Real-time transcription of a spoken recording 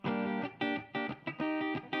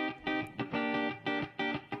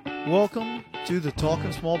Welcome to the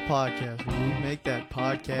Talking Small podcast, where we make that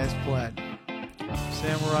podcast platinum.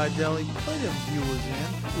 Samurai Deli, play them viewers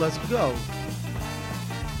in. Let's go.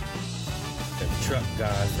 The truck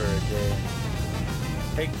guy for a day.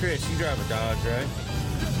 Hey Chris, you drive a Dodge, right?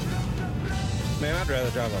 Man, I'd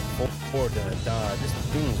rather drive a Ford than a Dodge. This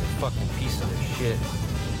dude's a fucking piece of shit.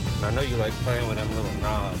 And I know you like playing with them little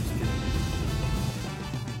knobs, too.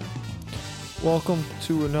 Welcome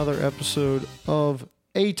to another episode of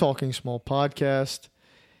a Talking Small podcast.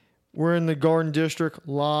 We're in the Garden District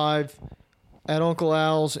live at Uncle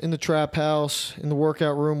Al's in the trap house in the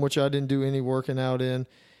workout room, which I didn't do any working out in.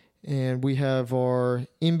 And we have our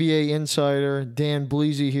NBA insider, Dan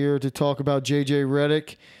Bleasy, here to talk about J.J.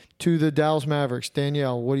 Redick to the Dallas Mavericks.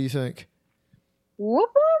 Danielle, what do you think? Whoop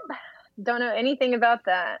whoop. Don't know anything about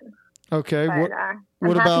that. Okay. But,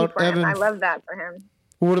 what about Evan? I love that for him.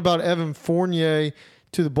 What about Evan Fournier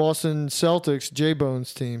to the Boston Celtics,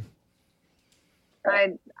 J-Bone's team?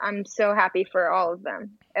 I'm so happy for all of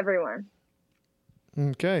them, everyone.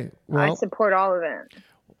 Okay. Well, I support all of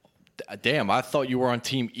it. Damn, I thought you were on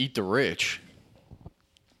team Eat the Rich.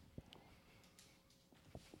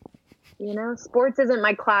 You know, sports isn't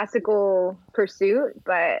my classical pursuit,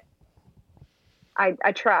 but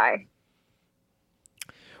I try.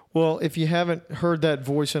 Well, if you haven't heard that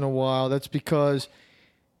voice in a while, that's because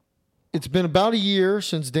it's been about a year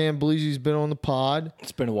since Dan Bleasy's been on the pod.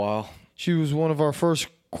 It's been a while. She was one of our first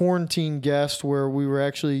quarantine guests where we were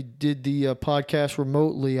actually did the podcast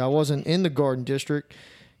remotely. I wasn't in the Garden District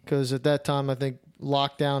because at that time I think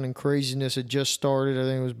lockdown and craziness had just started. I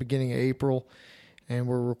think it was beginning of April, and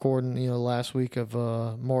we're recording last week of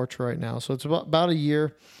March right now. So it's about a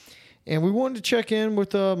year, and we wanted to check in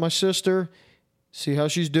with my sister, see how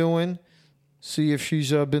she's doing. See if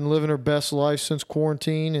she's been living her best life since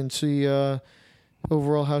quarantine, and see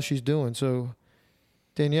overall how she's doing. So,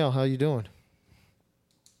 Danielle, how you doing?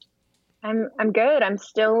 I'm good. I'm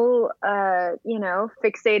still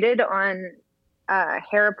fixated on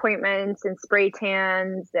hair appointments and spray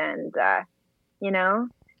tans, and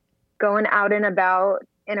going out and about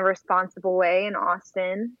in a responsible way in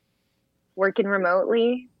Austin, working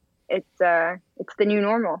remotely. It's the new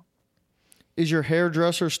normal. Is your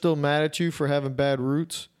hairdresser still mad at you for having bad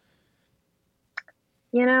roots?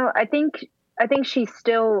 I think she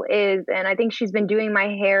still is, and I think she's been doing my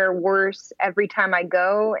hair worse every time I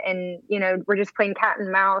go. And we're just playing cat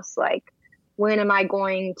and mouse. Like, when am I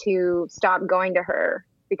going to stop going to her?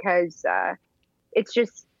 Because it's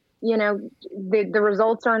just the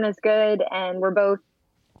results aren't as good, and we're both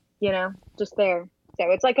just there.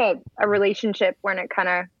 So it's like a relationship when it kind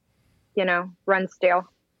of runs stale.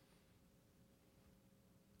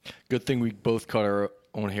 Good thing we both cut our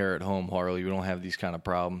own hair at home, Harley. We don't have these kind of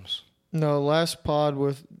problems. No, last pod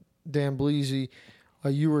with Dan Bleasy,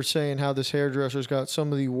 you were saying how this hairdresser's got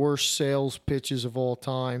some of the worst sales pitches of all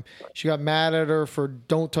time. She got mad at her for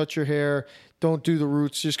don't touch your hair, don't do the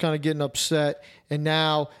roots, just kind of getting upset. And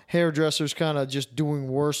now hairdresser's kind of just doing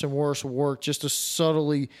worse and worse work just to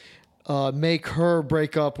subtly make her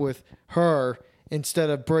break up with her instead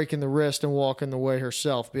of breaking the wrist and walking away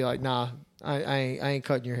herself. Be like, nah, I ain't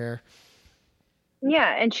cutting your hair.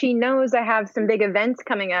 Yeah, and she knows I have some big events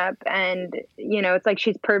coming up, and it's like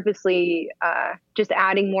she's purposely just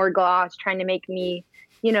adding more gloss, trying to make me,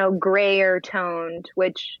 grayer toned,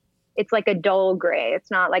 which it's like a dull gray. It's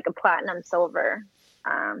not like a platinum silver.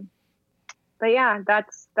 But yeah,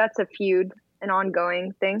 that's a feud, an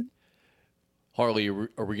ongoing thing. Harley,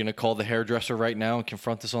 are we going to call the hairdresser right now and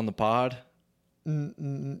confront this on the pod?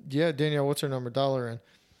 Yeah, Danielle, what's her number? Dollar in.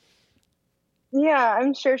 Yeah,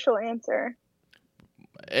 I'm sure she'll answer.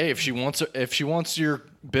 Hey, if she wants your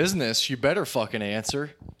business, you better fucking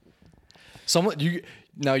answer.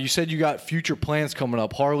 You said you got future plans coming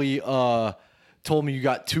up. Harley told me you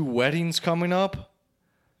got 2 weddings coming up.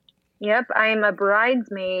 Yep, I'm a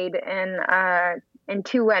bridesmaid in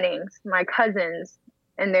 2 weddings. My cousins,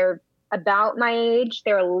 and they're about my age.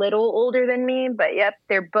 They're a little older than me, but yep,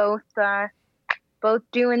 they're both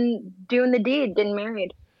doing the deed, getting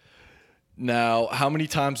married. Now, how many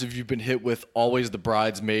times have you been hit with always the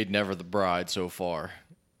bridesmaid, never the bride so far?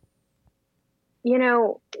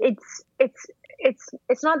 It's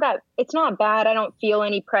not bad. I don't feel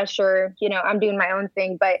any pressure. I'm doing my own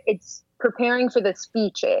thing, but it's preparing for the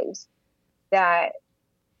speeches that,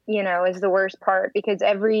 is the worst part, because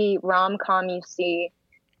every rom-com you see,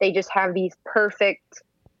 they just have these perfect,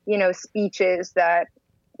 speeches that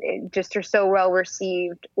just are so well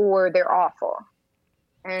received, or they're awful.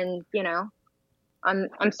 And,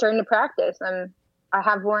 I'm starting to practice. I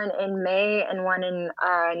have one in May and one in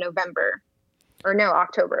October.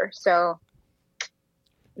 So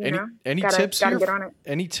Any gotta, tips gotta here? get on it.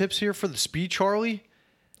 Any tips here for the speech, Harley?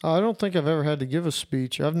 I don't think I've ever had to give a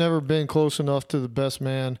speech. I've never been close enough to the best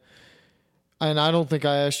man. And I don't think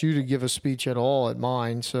I asked you to give a speech at all at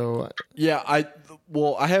mine. So Yeah, I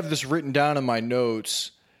have this written down in my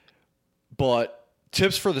notes, but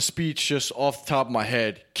tips for the speech just off the top of my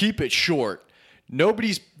head. Keep it short.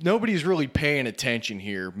 Nobody's really paying attention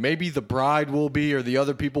here. Maybe the bride will be or the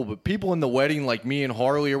other people, but people in the wedding like me and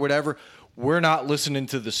Harley or whatever, we're not listening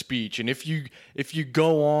to the speech. And if you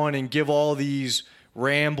go on and give all these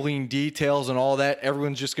rambling details and all that,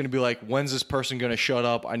 everyone's just going to be like, when's this person going to shut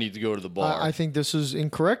up? I need to go to the bar. I think this is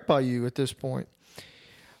incorrect by you at this point,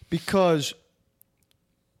 because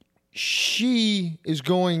she is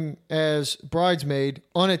going as bridesmaid,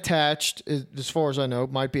 unattached, as far as I know.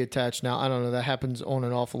 Might be attached now. I don't know. That happens on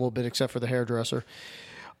and off a little bit, except for the hairdresser.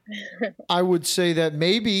 I would say that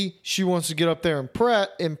maybe she wants to get up there and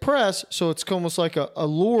impress, so it's almost like a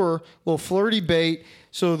lure, little flirty bait.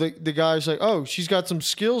 So the guy's like, oh, she's got some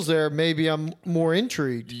skills there. Maybe I'm more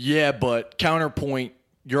intrigued. Yeah, but counterpoint,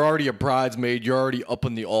 you're already a bridesmaid. You're already up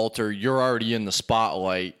on the altar. You're already in the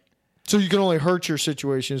spotlight. So you can only hurt your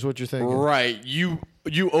situation is what you're thinking. Right. You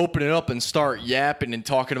open it up and start yapping and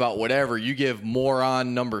talking about whatever. You give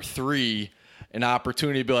moron number 3 an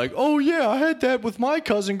opportunity to be like, oh, yeah, I had that with my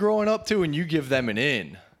cousin growing up, too, and you give them an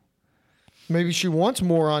in. Maybe she wants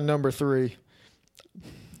moron number 3.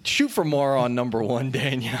 Shoot for moron number 1,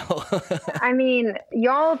 Danielle. I mean,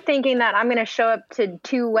 y'all thinking that I'm going to show up to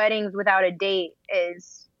 2 weddings without a date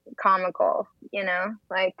is comical,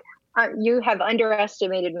 Like, you have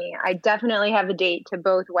underestimated me. I definitely have a date to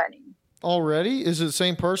both weddings. Already? Is it the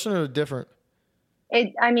same person or different?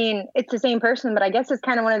 It's the same person, but I guess it's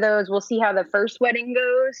kind of one of those, we'll see how the first wedding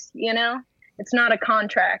goes, It's not a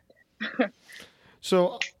contract.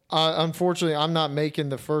 So, unfortunately, I'm not making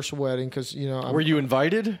the first wedding because, Were you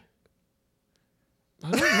invited?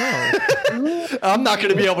 I don't know. I'm not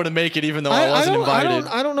going to be able to make it even though I wasn't invited.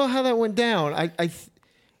 I don't know how that went down.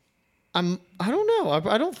 I don't know.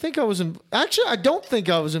 I don't think I was actually, I don't think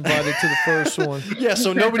I was invited to the first one. Yeah,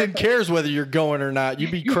 so nobody cares whether you're going or not.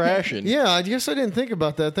 You'd be crashing. Yeah, I guess I didn't think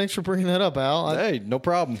about that. Thanks for bringing that up, Al. Hey, no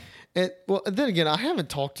problem. Well, then again, I haven't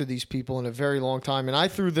talked to these people in a very long time, and I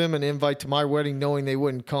threw them an invite to my wedding knowing they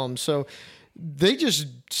wouldn't come. So they just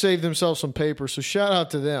saved themselves some paper. So shout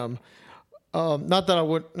out to them. Not that I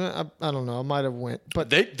would. I don't know. I might have went, but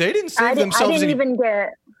they didn't save themselves.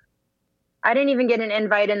 I didn't even get an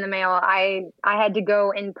invite in the mail. I had to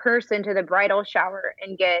go in person to the bridal shower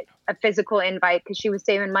and get a physical invite because she was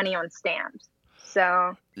saving money on stamps.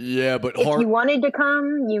 So yeah, but if you wanted to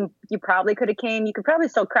come, you probably could have came. You could probably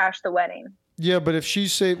still crash the wedding. Yeah, but if she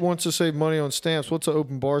wants to save money on stamps, what's the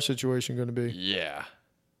open bar situation going to be? Yeah.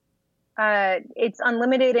 It's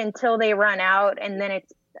unlimited until they run out, and then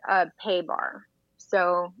it's a pay bar.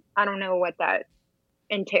 So I don't know what that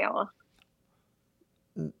entails.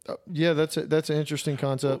 Yeah, that's an interesting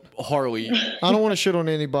concept. Harley. I don't want to shit on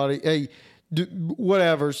anybody. Hey,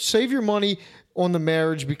 whatever. Save your money on the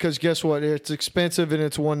marriage because guess what? It's expensive and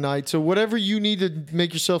it's one night. So whatever you need to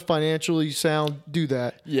make yourself financially sound, do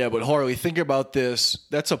that. Yeah, but Harley, think about this.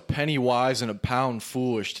 That's a penny wise and a pound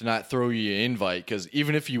foolish to not throw you an invite because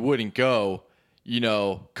even if you wouldn't go,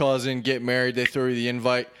 cousin, get married, they throw you the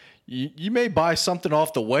invite. You may buy something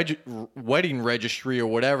off the wedding registry or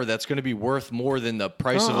whatever that's going to be worth more than the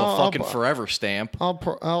price of a fucking forever stamp.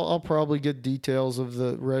 I'll probably get details of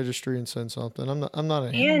the registry and send something. I'm not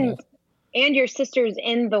a handle. And your sister's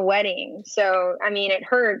in the wedding, so I mean it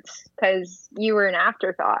hurts because you were an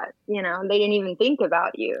afterthought. They didn't even think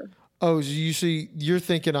about you. Oh, so you see, you're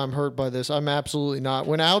thinking I'm hurt by this. I'm absolutely not.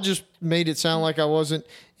 When Al just made it sound like I wasn't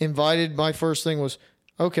invited, my first thing was,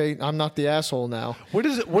 okay, I'm not the asshole now. What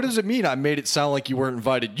does it mean? I made it sound like you weren't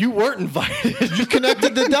invited. You weren't invited. You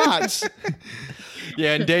connected the dots.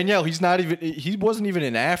 Yeah, and Danielle, he wasn't even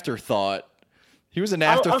an afterthought. He was an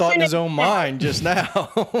afterthought in his own mind just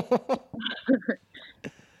now.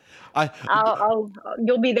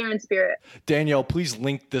 You'll be there in spirit. Danielle, please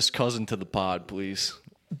link this cousin to the pod, please.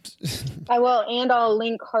 I will, and I'll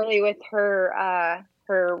link Harley with her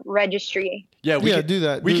registry. Yeah, do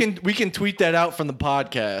that. We can tweet that out from the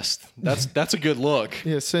podcast. That's a good look.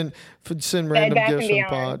 Yeah, send random gifts from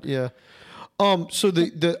pod. Yeah. So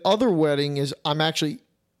the other wedding is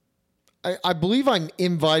I believe I'm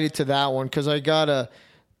invited to that one because I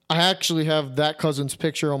actually have that cousin's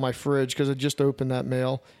picture on my fridge because I just opened that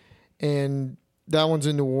mail, and that one's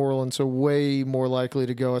in New Orleans, so way more likely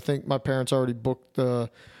to go. I think my parents already booked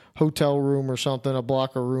the hotel room or something, a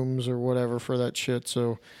block of rooms or whatever for that shit.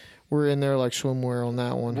 So we're in there like swimwear on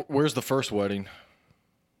that one. Where's the first wedding?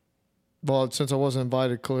 Well, since I wasn't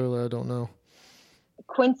invited, clearly I don't know.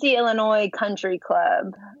 Quincy, Illinois Country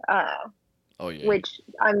Club, Oh yeah. which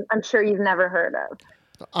I'm sure you've never heard of.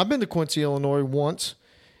 I've been to Quincy, Illinois once,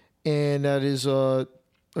 and that is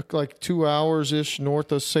like 2 hours ish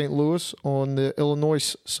north of St. Louis on the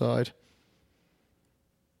Illinois side.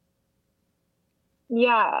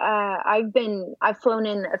 Yeah, I've flown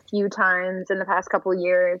in a few times in the past couple of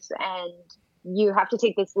years, and you have to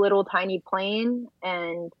take this little tiny plane,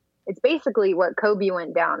 and it's basically what Kobe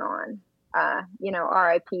went down on.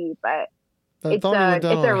 RIP, but I thought he went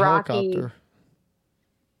down it's on a rocky. helicopter.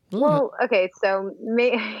 Well, okay, so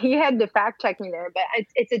you had to fact check me there, but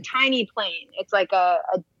it's a tiny plane. It's like a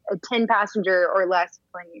 10-passenger or less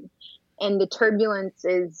plane, and the turbulence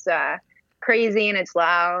is crazy, and it's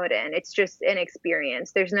loud, and it's just an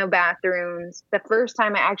experience. There's no bathrooms. The first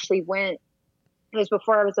time I actually went, it was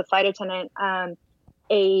before I was a flight attendant.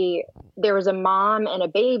 There was a mom and a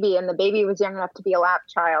baby, and the baby was young enough to be a lap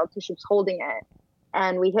child, so she was holding it.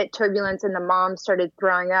 And we hit turbulence, and the mom started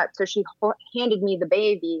throwing up. So she handed me the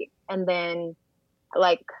baby, and then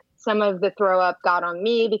like some of the throw up got on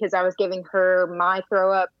me because I was giving her my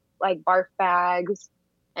throw up, like barf bags,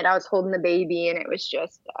 and I was holding the baby, and it was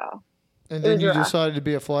just. And then you decided to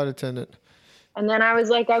be a flight attendant. And then I was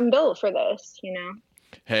like, I'm built for this,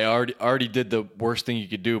 Hey, I already did the worst thing you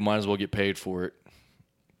could do. Might as well get paid for it.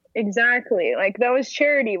 Exactly. Like, that was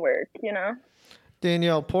charity work,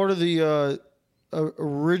 Danielle, part of the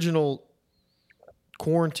original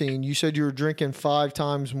quarantine, you said you were drinking 5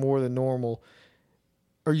 times more than normal.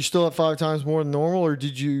 Are you still at 5 times more than normal, or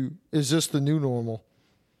is this the new normal?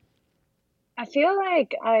 I feel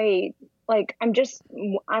like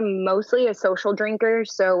I'm mostly a social drinker.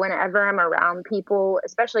 So whenever I'm around people,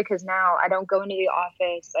 especially because now I don't go into the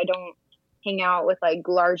office, I don't hang out with like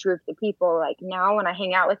large groups of people. Like now when I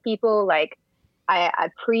hang out with people, like I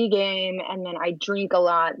pregame and then I drink a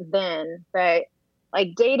lot then. But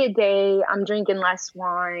like day to day, I'm drinking less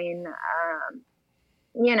wine.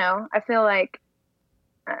 I feel like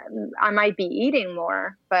I might be eating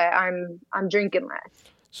more, but I'm drinking less.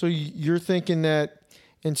 So you're thinking that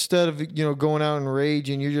instead of going out and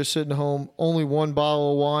raging, you're just sitting home, only 1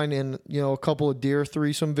 bottle of wine and a couple of deer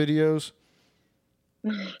threesome videos?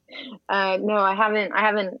 No, I haven't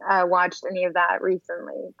watched any of that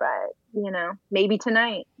recently, but maybe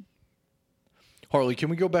tonight. Harley, can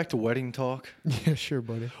we go back to wedding talk? Yeah, sure,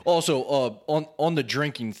 buddy. Also, on the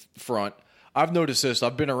drinking front, I've noticed this.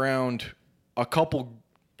 I've been around a couple,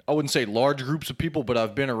 I wouldn't say large groups of people, but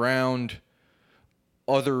I've been around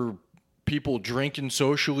other people drinking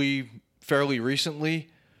socially fairly recently.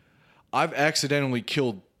 I've accidentally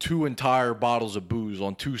killed 2 entire bottles of booze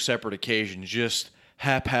on 2 separate occasions, just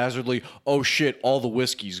haphazardly. Oh shit, all the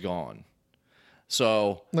whiskey's gone.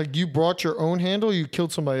 So like you brought your own handle, or you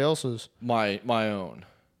killed somebody else's? My own.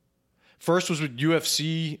 First was with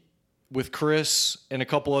UFC with Chris and a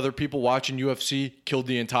couple other people watching UFC, killed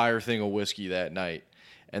the entire thing of whiskey that night.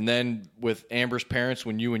 And then with Amber's parents,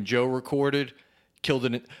 when you and Joe recorded,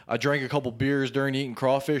 I drank a couple beers during eating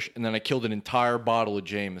crawfish, and then I killed an entire bottle of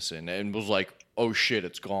Jameson and was like, oh shit,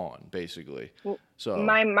 it's gone, basically. So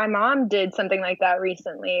my mom did something like that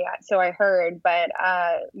recently, so I heard, but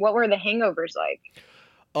what were the hangovers like?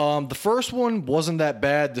 The first one wasn't that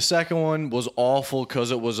bad. The second one was awful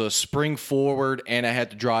because it was a spring forward, and I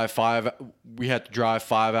had to drive 5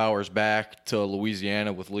 hours back to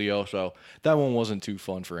Louisiana with Leo, so that one wasn't too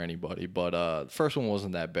fun for anybody. But the first one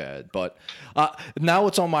wasn't that bad. But now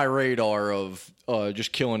it's on my radar of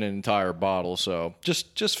just killing an entire bottle. So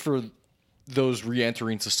just for those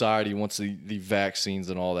re-entering society once the vaccines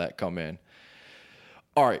and all that come in.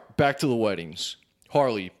 All right, back to the weddings.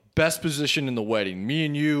 Harley, best position in the wedding. Me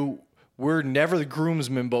and you, we're never the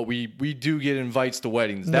groomsmen, but we do get invites to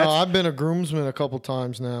weddings. No, I've been a groomsman a couple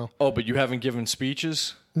times now. Oh, but you haven't given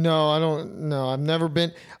speeches? No, I don't. No, I've never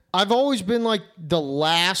been. I've always been like the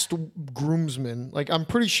last groomsman. Like I'm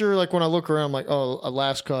pretty sure. Like when I look around, I'm like, oh, a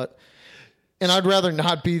last cut. And I'd rather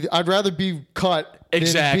not be. I'd rather be cut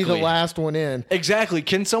exactly. than be the last one in. Exactly.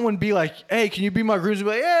 Can someone be like, hey, can you be my groomsman?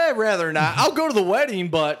 Be like, yeah, rather not. I'll go to the wedding,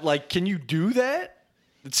 but like, can you do that?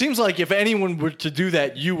 It seems like if anyone were to do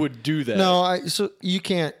that, you would do that. No, so you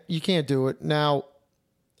can't do it. Now,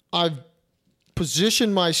 I've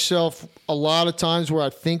positioned myself a lot of times where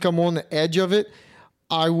I think I'm on the edge of it.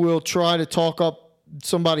 I will try to talk up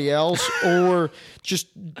somebody else or just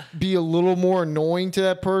be a little more annoying to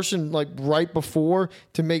that person like right before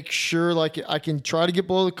to make sure like I can try to get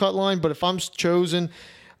below the cut line. But if I'm chosen,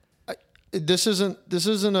 this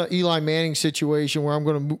isn't a Eli Manning situation where I'm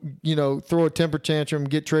going to, throw a temper tantrum and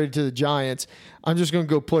get traded to the Giants. I'm just going to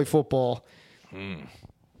go play football.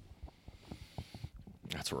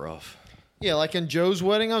 That's rough. Yeah, like in Joe's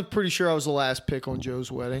wedding, I'm pretty sure I was the last pick on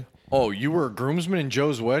Joe's wedding. Oh, you were a groomsman in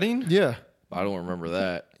Joe's wedding? Yeah. I don't remember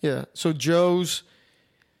that. Yeah. So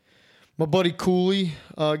my buddy Cooley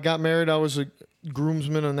got married. I was a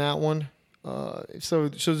groomsman on that one. So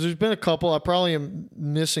there's been a couple. I probably am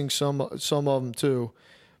missing some of them too.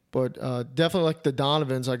 But definitely like the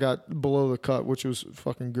Donovans, I got below the cut, which was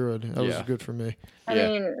fucking good. That was good for me. I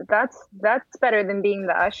mean, that's better than being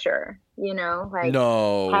the usher, like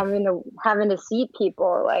having to seat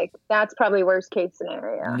people. Like that's probably worst case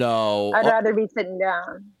scenario. No. I'd rather be sitting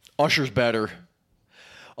down. Usher's better.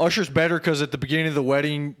 Usher's better because at the beginning of the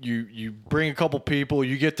wedding, you bring a couple people,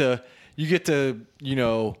 you get to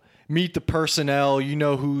meet the personnel,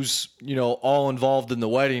 who's, all involved in the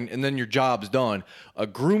wedding, and then your job's done. A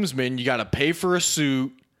groomsman, you got to pay for a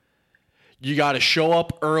suit. You got to show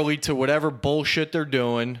up early to whatever bullshit they're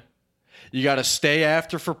doing. You got to stay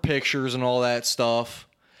after for pictures and all that stuff.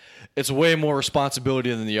 It's way more responsibility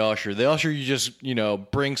than the usher. The usher, you just,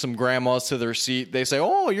 bring some grandmas to their seat. They say,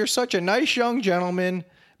 "Oh, you're such a nice young gentleman."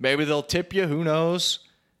 Maybe they'll tip you. Who knows?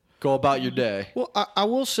 Go about your day. Well, I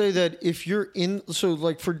will say that if you're in, so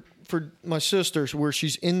like for my sister, where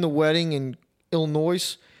she's in the wedding in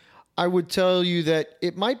Illinois, I would tell you that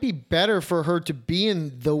it might be better for her to be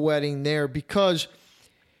in the wedding there, because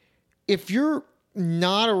if you're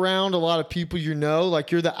not around a lot of people,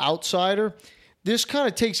 like you're the outsider, this kind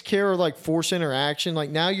of takes care of like forced interaction. Like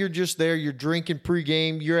now you're just there, you're drinking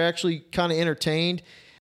pregame, you're actually kind of entertained.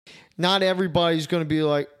 Not everybody's going to be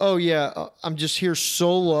like, "Oh yeah, I'm just here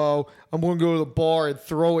solo. I'm going to go to the bar and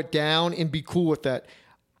throw it down and be cool with that."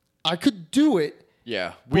 I could do it.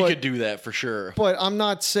 Yeah, we could do that for sure. But I'm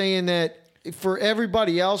not saying that for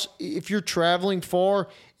everybody else. If you're traveling far,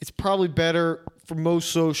 it's probably better for most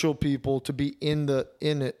social people to be in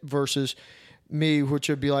it versus me, which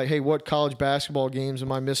would be like, "Hey, what college basketball games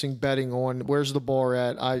am I missing betting on? Where's the bar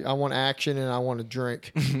at? I want action and I want to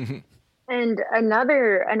drink." And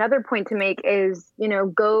another point to make is,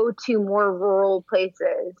 go to more rural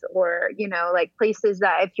places, or, like places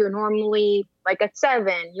that if you're normally like a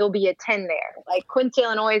 7, you'll be a 10 there. Like Quincy,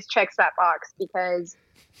 Illinois checks that box because,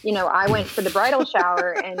 I went for the bridal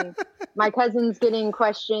shower and my cousin's getting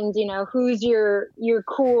questions, who's your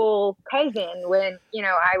cool cousin, when,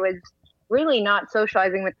 I was really not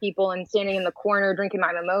socializing with people and standing in the corner drinking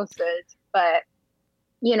my mimosas. But,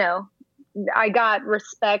 I got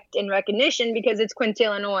respect and recognition because it's Quincy,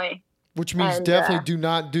 Illinois. Which means definitely do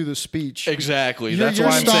not do the speech. Exactly. That's why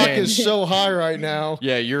I'm saying. Your stock is so high right now.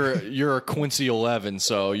 Yeah, you're a Quincy 11,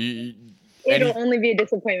 so it'll only be a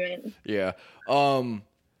disappointment. Yeah.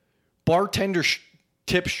 Bartender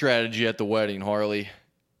tip strategy at the wedding, Harley.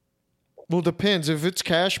 Well, it depends. If it's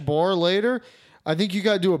cash bar later, I think you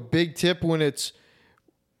got to do a big tip when it's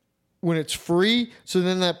free, so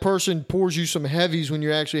then that person pours you some heavies when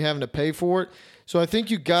you're actually having to pay for it. So I think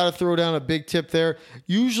you got to throw down a big tip there.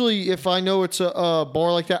 Usually, if I know it's a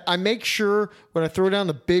bar like that, I make sure when I throw down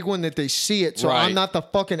the big one that they see it, so I'm not the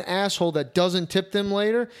fucking asshole that doesn't tip them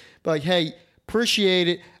later. But like, hey, appreciate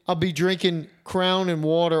it. I'll be drinking Crown and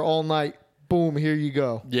water all night. Boom, here you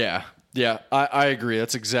go. Yeah, I agree.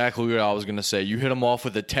 That's exactly what I was going to say. You hit them off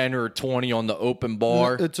with a 10 or a 20 on the open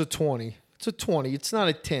bar. It's a 20. It's a 20. It's not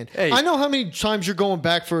a 10. Hey, I know how many times you're going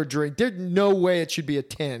back for a drink. There's no way it should be a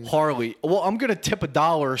 10. Harley, well, I'm going to tip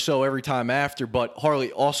 $1 or so every time after, but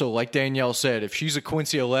Harley, also, like Danielle said, if she's a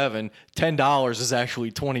Quincy 11, $10 is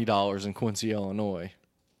actually $20 in Quincy, Illinois.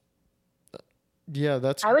 Yeah,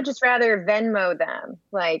 that's... I would just rather Venmo them,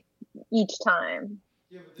 like, each time.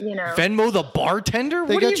 Venmo the bartender?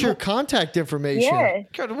 They got your contact information. Yeah.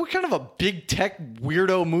 God, what kind of a big tech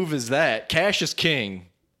weirdo move is that? Cash is king.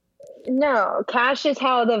 No, cash is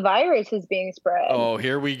how the virus is being spread. Oh,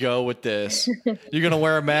 here we go with this. You gonna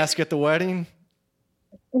wear a mask at the wedding?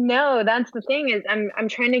 No, that's the thing is I'm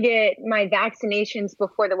trying to get my vaccinations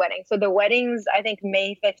before the wedding. So the wedding's I think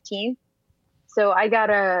May 15th. So I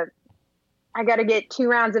gotta get 2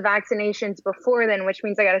 rounds of vaccinations before then, which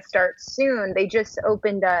means I gotta start soon. They just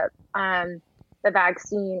opened up the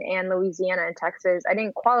vaccine in Louisiana and Texas. I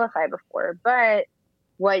didn't qualify before, but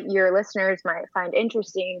what your listeners might find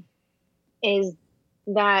interesting is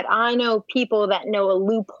that I know people that know a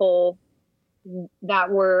loophole that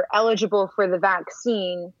were eligible for the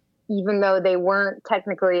vaccine, even though they weren't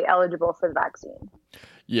technically eligible for the vaccine.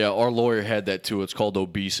 Yeah, our lawyer had that too. It's called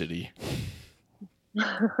obesity.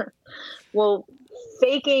 Well,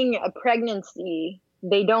 faking a pregnancy,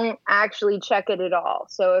 they don't actually check it at all.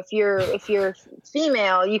 So if you're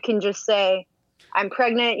female, you can just say, I'm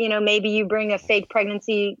pregnant, maybe you bring a fake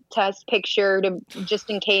pregnancy test picture to just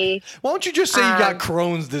in case. Why don't you just say you got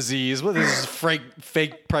Crohn's disease? What is this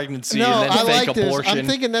fake pregnancy No, and then I fake like abortion? this. I'm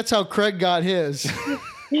thinking that's how Craig got his.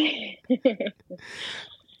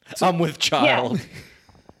 I'm with child. Yeah.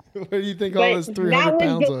 What do you think all But this 300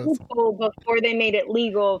 pounds that was before they made it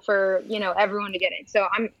legal for everyone to get it. So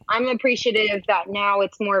I'm appreciative that now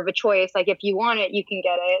it's more of a choice. Like if you want it, you can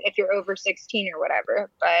get it if you're over 16 or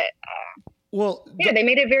whatever. But they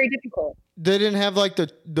made it very difficult. They didn't have like the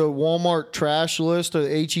Walmart trash list or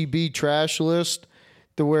the HEB trash list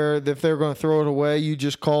to where if they're going to throw it away, you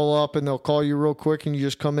just call up and they'll call you real quick and you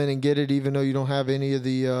just come in and get it, even though you don't have any of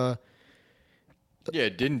the. Yeah,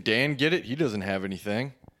 didn't Dan get it? He doesn't have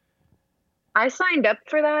anything. I signed up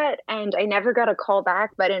for that and I never got a call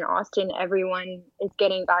back, but in Austin, everyone is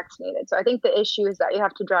getting vaccinated. So I think the issue is that you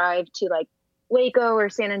have to drive to like Waco or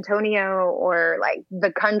San Antonio or like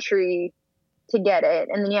the country to get it.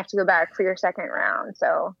 And then you have to go back for your second round.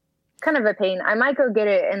 So kind of a pain. I might go get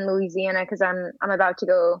it in Louisiana because I'm about to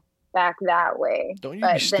go back that way. Don't you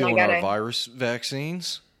be stealing our virus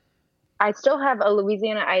vaccines? I still have a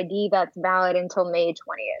Louisiana ID that's valid until May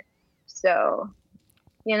 20th. So,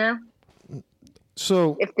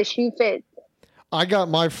 So if the shoe fits. I got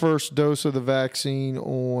my first dose of the vaccine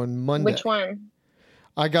on Monday. Which one?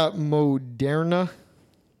 I got Moderna.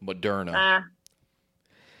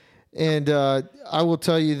 And I will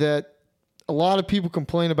tell you that a lot of people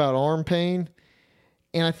complain about arm pain.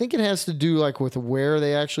 And I think it has to do like with where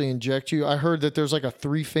they actually inject you. I heard that there's like a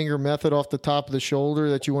 3-finger method off the top of the shoulder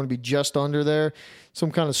that you want to be just under there.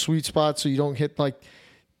 Some kind of sweet spot so you don't hit like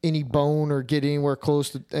any bone or get anywhere close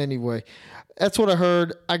to anyway. That's what I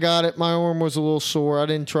heard. I got it. My arm was a little sore. I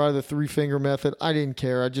didn't try the 3-finger method. I didn't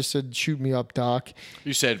care. I just said, shoot me up, doc.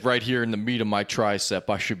 You said right here in the meat of my tricep,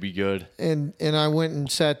 I should be good. And I went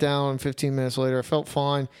and sat down, and 15 minutes later, I felt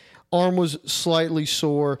fine. Arm was slightly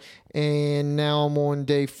sore, and now I'm on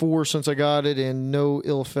day 4 since I got it, and no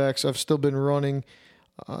ill effects. I've still been running.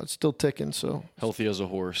 It's still ticking, so. Healthy as a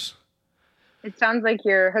horse. It sounds like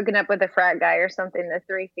you're hooking up with a frat guy or something, the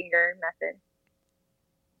 3-finger method.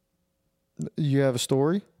 You have a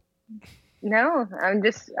story? No,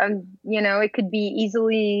 it could be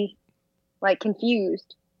easily like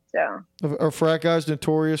confused. So Are frat guys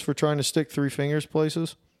notorious for trying to stick 3 fingers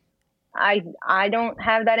places? I don't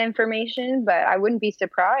have that information, but I wouldn't be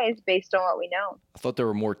surprised based on what we know. I thought there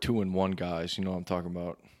were more 2-in-1 guys. You know what I'm talking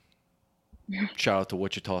about. Shout out to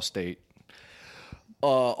Wichita State.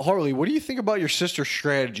 Harley, what do you think about your sister's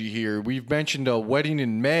strategy here? We've mentioned a wedding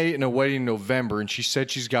in May and a wedding in November, and she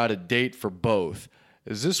said she's got a date for both.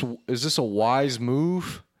 Is this a wise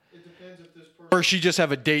move? It depends if this person... Or she just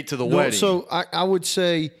have a date to the wedding? So I would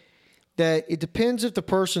say that it depends if the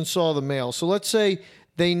person saw the mail. So let's say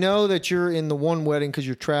they know that you're in the one wedding because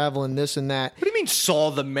you're traveling, this and that. What do you mean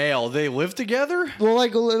saw the mail? They live together? Well,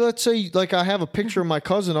 like let's say like I have a picture of my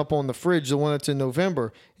cousin up on the fridge, the one that's in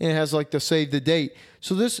November, and it has like the save the date.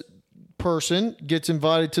 So this person gets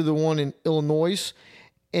invited to the one in Illinois,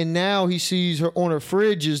 and now he sees her on her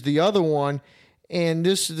fridge is the other one, and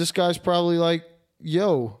this guy's probably like,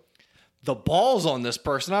 yo. The balls on this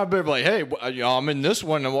person. I'd be like, hey, I'm in this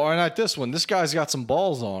one, and why not this one? This guy's got some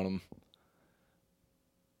balls on him.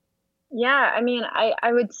 Yeah, I mean,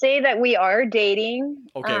 I would say that we are dating.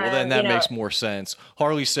 Okay, well, then that makes more sense.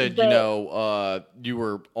 Harley said, you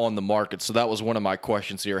were on the market, so that was one of my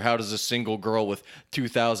questions here. How does a single girl with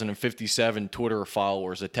 2,057 Twitter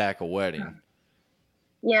followers attack a wedding?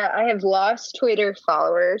 Yeah, I have lost Twitter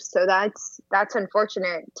followers, so that's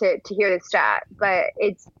unfortunate to hear the stat. But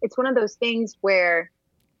it's one of those things where,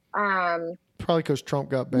 probably because Trump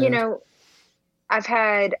got banned. I've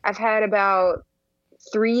had about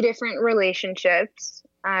 3 different relationships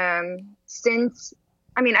since.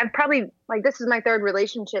 I mean, I've probably this is my 3rd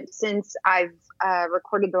relationship since I've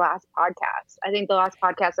recorded the last podcast. I think the last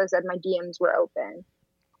podcast I said my DMs were open.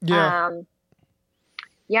 Yeah.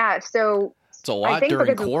 Yeah. So it's a lot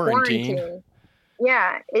during quarantine.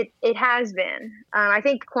 Yeah, it has been. I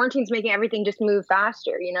think quarantine's making everything just move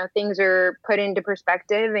faster. Things are put into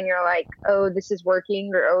perspective, and you're like, oh, this is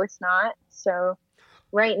working, or oh, it's not. So.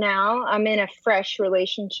 Right now, I'm in a fresh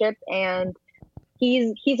relationship, and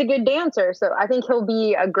he's a good dancer. So I think he'll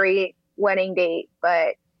be a great wedding date,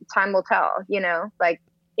 but time will tell, Like,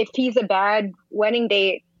 if he's a bad wedding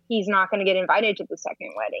date, he's not going to get invited to the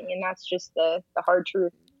second wedding, and that's just the hard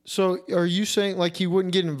truth. So are you saying, like, he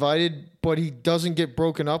wouldn't get invited, but he doesn't get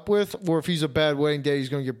broken up with? Or if he's a bad wedding date, he's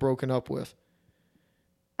going to get broken up with?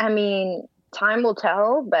 I mean, time will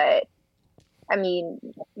tell, but, I mean,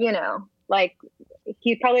 like...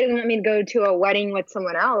 He probably doesn't want me to go to a wedding with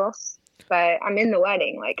someone else. but I'm in the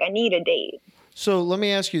wedding. Like, I need a date. So let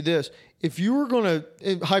me ask you this. If you were going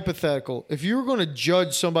to, hypothetical, if you were going to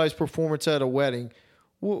judge somebody's performance at a wedding,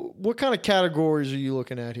 what kind of categories are you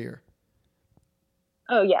looking at here?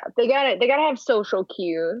 Oh yeah, they gotta have social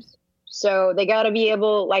cues. So they gotta be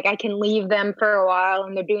able, like, I can leave them for a while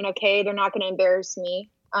and they're doing okay. They're not gonna embarrass me.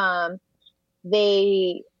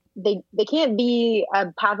 They can't be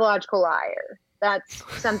a pathological liar. That's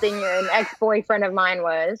something an ex-boyfriend of mine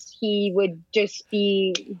was. He would just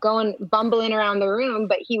be bumbling around the room,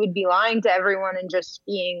 but he would be lying to everyone and just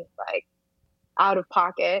being like out of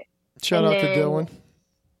pocket. Shout out to Dylan.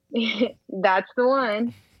 That's the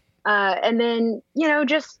one. And then,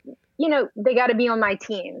 they got to be on my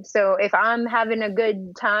team. So if I'm having a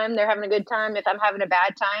good time, they're having a good time. If I'm having a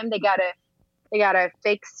bad time, they gotta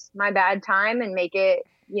fix my bad time and make it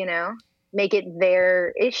their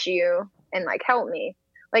issue and like help me.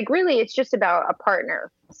 Like, really, it's just about a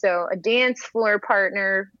partner. So a dance floor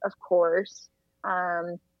partner, of course.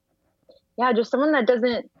 Just someone that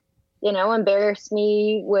doesn't, embarrass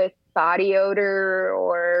me with body odor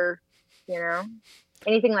or,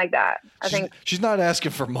 anything like that. I think she's not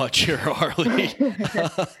asking for much here, Harley.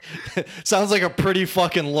 Sounds like a pretty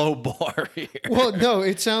fucking low bar here. Well, no,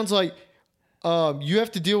 it sounds like you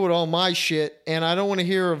have to deal with all my shit, and I don't want to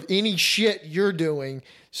hear of any shit you're doing.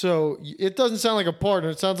 So it doesn't sound like a partner.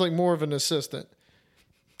 It sounds like more of an assistant.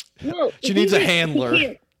 No, she needs a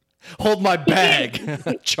handler. Hold my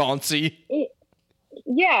bag, Chauncey.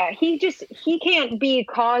 Yeah, he can't be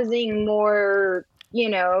causing more,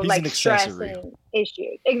 like stress and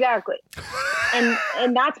issues. Exactly.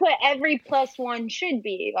 and that's what every +1 should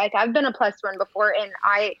be. Like, I've been a +1 before and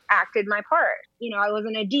I acted my part. I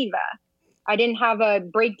wasn't a diva. I didn't have a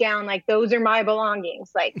breakdown like, those are my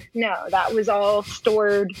belongings. Like, no, that was all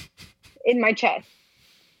stored in my chest.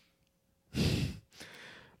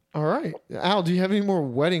 All right. Al, do you have any more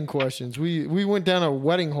wedding questions? We went down a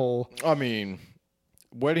wedding hole. I mean,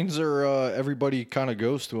 weddings are everybody kind of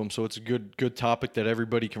goes to them, so it's a good topic that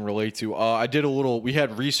everybody can relate to. We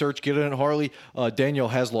had research get in, Harley. Danielle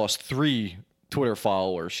has lost 3 Twitter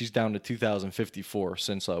followers. She's down to 2,054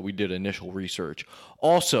 since we did initial research.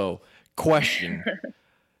 Also, question.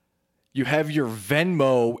 You have your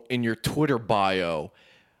Venmo in your Twitter bio.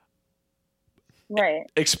 Right.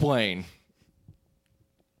 Explain.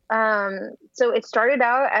 So it started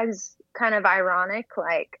out as kind of ironic,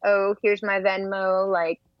 like, oh, here's my Venmo,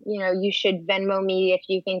 like, you should Venmo me if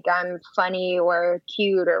you think I'm funny or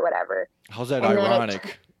cute or whatever. How's that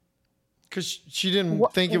ironic? Because she didn't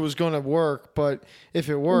think it was going to work, but if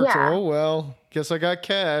it works, oh well, guess I got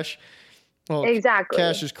cash. Well, exactly.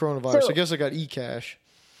 Cash is coronavirus. So I guess I got eCash.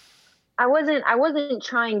 I wasn't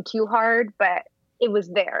trying too hard, but it was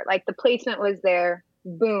there. Like, the placement was there.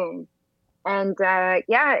 Boom. And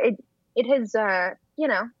it has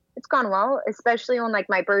it's gone well, especially on like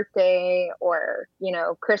my birthday or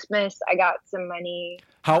Christmas. I got some money.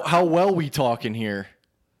 How well we talking here?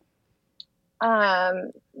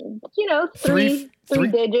 Three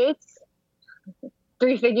digits,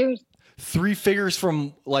 3 figures. 3 figures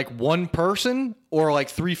from like one person, or like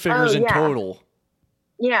 3 figures in total?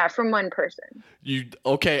 Yeah, from one person.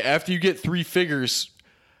 After you get 3 figures,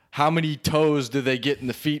 how many toes do they get in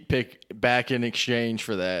the feet pick back in exchange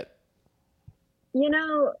for that?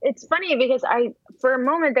 It's funny because for a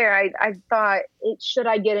moment there, I thought, should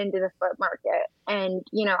I get into the foot market? And,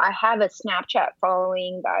 I have a Snapchat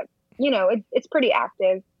following that, it's pretty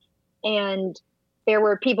active. And there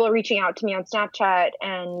were people reaching out to me on Snapchat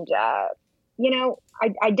and,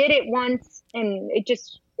 I did it once and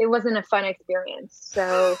it wasn't a fun experience.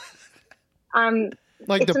 So,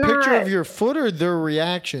 like the picture of your foot or their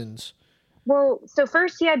reactions? Well, so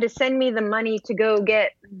first he had to send me the money to go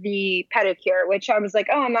get the pedicure, which I was like,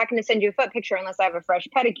 oh, I'm not going to send you a foot picture unless I have a fresh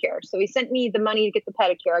pedicure. So he sent me the money to get the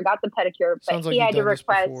pedicure. I got the pedicure, but Sounds like he had to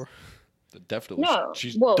request. Definitely. No.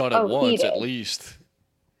 She's done it once at least.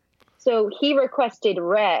 So he requested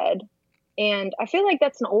red. And I feel like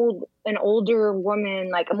that's an older woman,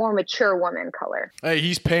 like a more mature woman color. Hey,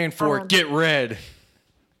 he's paying for it. Get red.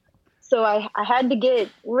 So I had to get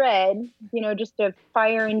red, just a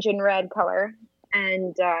fire engine red color.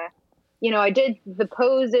 And, I did the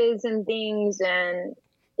poses and things and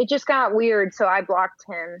it just got weird. So I blocked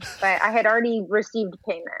him, but I had already received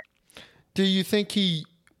payment. Do you think he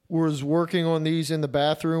was working on these in the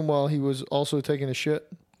bathroom while he was also taking a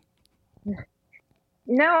shit?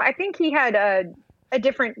 No, I think he had a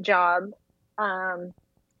different job.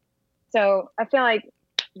 So I feel like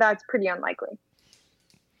that's pretty unlikely.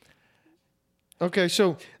 Okay,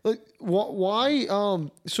 so why?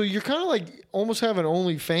 So you're kind of like almost having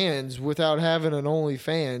OnlyFans without having an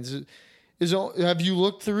OnlyFans. Have you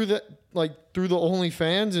looked through that, like through the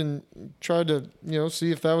OnlyFans, and tried to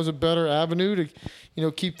see if that was a better avenue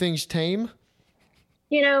to keep things tame?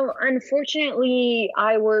 Unfortunately,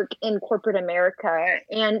 I work in corporate America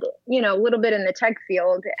and, a little bit in the tech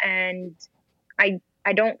field. And I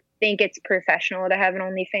don't think it's professional to have an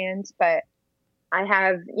OnlyFans, but I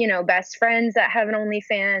have, best friends that have an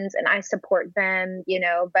OnlyFans and I support them,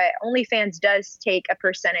 but OnlyFans does take a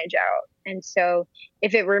percentage out. And so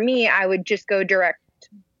if it were me, I would just go direct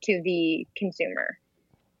to the consumer.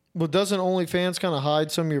 Well, doesn't OnlyFans kind of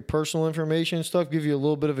hide some of your personal information and stuff, give you a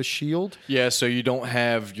little bit of a shield? Yeah, so you don't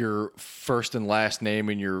have your first and last name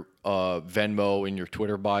in your Venmo and your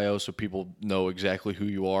Twitter bio, so people know exactly who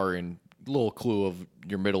you are, and a little clue of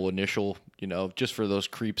your middle initial, just for those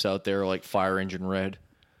creeps out there like Fire Engine Red.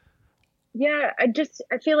 Yeah,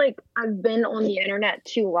 I feel like I've been on the internet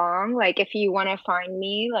too long. Like, if you want to find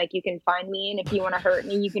me, like, you can find me. And if you want to hurt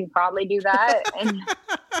me, you can probably do that. And,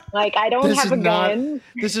 like, I don't have a gun.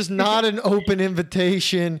 This is not an open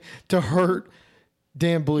invitation to hurt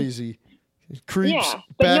Dan Bleasy. Creeps,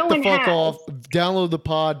 back the fuck off. Download the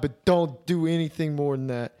pod, but don't do anything more than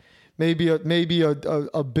that. Maybe a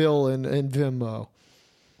bill in Venmo.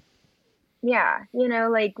 Yeah,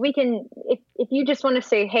 like, we can, if you just want to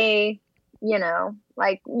say, hey,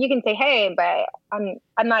 like, you can say, hey, but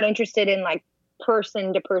I'm not interested in, like,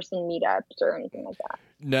 person to person meetups or anything like that.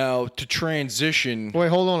 Now, to transition. Wait,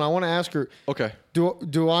 hold on. I want to ask her. Okay.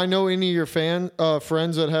 Do I know any of your friends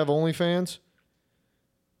that have OnlyFans?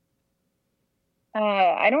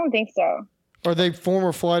 I don't think so. Are they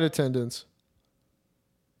former flight attendants?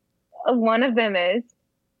 One of them is.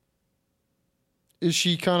 Is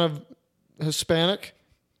she kind of Hispanic?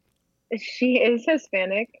 She is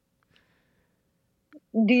Hispanic.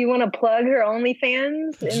 Do you want to plug her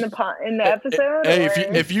OnlyFans in the episode? Hey,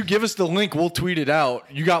 if you give us the link, we'll tweet it out.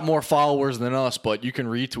 You got more followers than us, but you can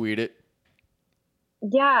retweet it.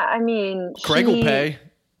 Yeah, I mean, Craig will pay.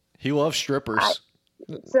 He loves strippers.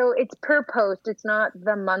 So it's per post. It's not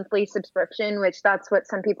the monthly subscription, which that's what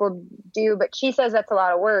some people do. But she says that's a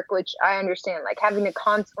lot of work, which I understand. Like, having to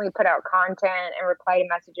constantly put out content and reply to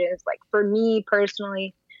messages. Like, for me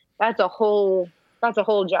personally, that's a whole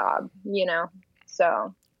job,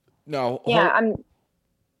 So no, yeah,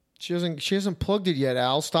 She hasn't plugged it yet,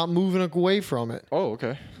 Al. Stop moving away from it. Oh,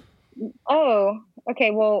 okay. Oh,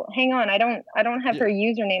 okay. Well, hang on. I don't have her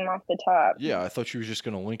username off the top. Yeah, I thought she was just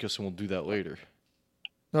going to link us, and we'll do that later.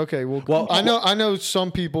 Okay. Well, I know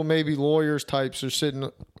some people, maybe lawyers types, are sitting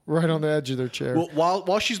right on the edge of their chair. Well,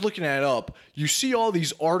 while she's looking that up, you see all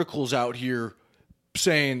these articles out here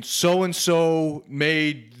saying so and so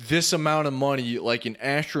made this amount of money, like an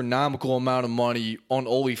astronomical amount of money on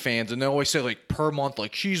OnlyFans, and they always say like per month,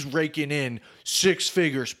 like she's raking in 6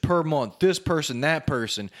 figures per month. This person, that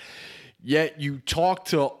person. Yet you talk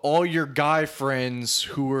to all your guy friends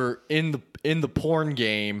who are in the porn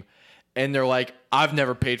game, and they're like, I've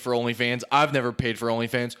never paid for OnlyFans. I've never paid for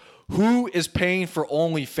OnlyFans. Who is paying for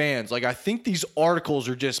OnlyFans? Like, I think these articles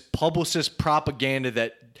are just publicist propaganda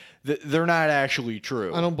that they're not actually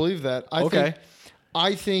true. I don't believe that.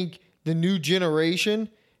 I think the new generation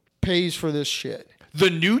pays for this shit. The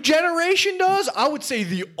new generation does? I would say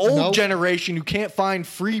the old generation who can't find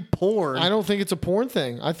free porn. I don't think it's a porn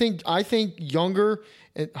thing. I think younger,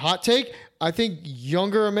 hot take, I think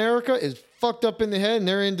younger America is fucked up in the head and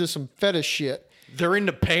they're into some fetish shit. They're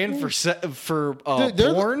into paying for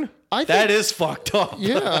porn? That is fucked up.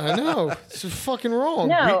 Yeah, I know. It's fucking wrong.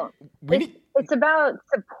 No, it's about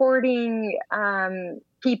supporting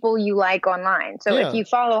people you like online. So if you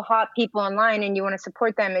follow hot people online and you want to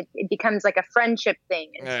support them, it becomes like a friendship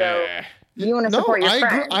thing. And so you want to support your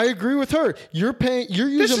friends. I agree with her. You're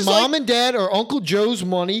using mom and dad or Uncle Joe's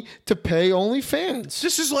money to pay OnlyFans.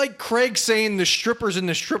 This is like Craig saying the strippers in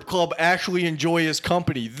the strip club actually enjoy his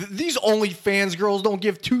company. These OnlyFans girls don't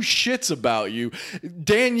give two shits about you.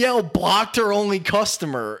 Danielle blocked her only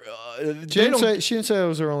customer. She didn't say it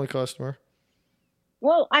was her only customer.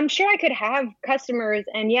 Well, I'm sure I could have customers,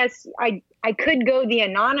 and yes, I could go the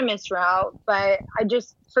anonymous route, but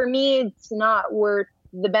for me, it's not worth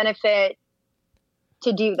the benefit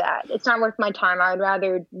to do that. It's not worth my time. I would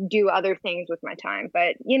rather do other things with my time.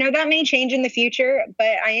 But, that may change in the future,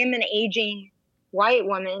 but I am an aging white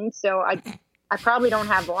woman, so I probably don't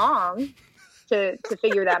have long to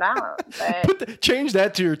figure that out. But change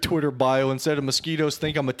that to your Twitter bio. Instead of mosquitoes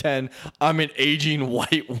think I'm a 10, I'm an aging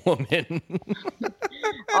white woman.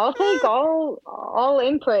 I'll take all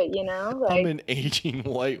input, Like, I'm an aging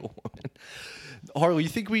white woman. Harley, you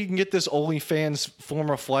think we can get this OnlyFans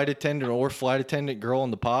former flight attendant or flight attendant girl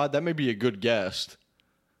on the pod? That may be a good guest.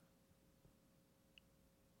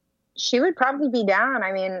 She would probably be down.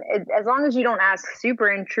 I mean, as long as you don't ask super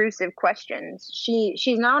intrusive questions.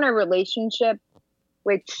 She's now in a relationship,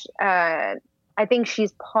 which I think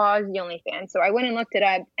she's paused the OnlyFans. So I went and looked it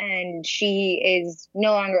up, and she is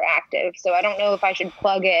no longer active. So I don't know if I should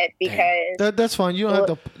plug it because that's fine. You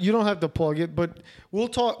don't have to plug it, but we'll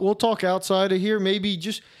talk outside of here. Maybe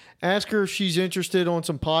just ask her if she's interested on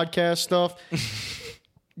some podcast stuff,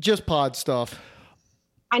 just pod stuff.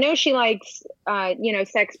 I know she likes,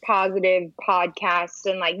 sex positive podcasts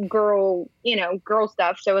and like girl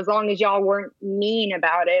stuff. So as long as y'all weren't mean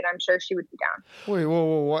about it, I'm sure she would be down. Wait,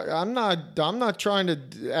 whoa. I'm not trying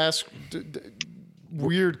to ask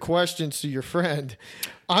weird questions to your friend.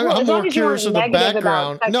 I'm more curious of the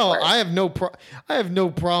background. No, I have no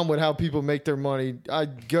problem with how people make their money.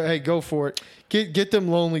 Hey, go for it. Get them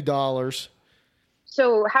lonely dollars.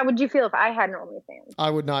 So how would you feel if I had an OnlyFans? I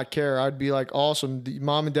would not care. I'd be like, awesome.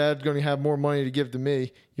 Mom and Dad are going to have more money to give to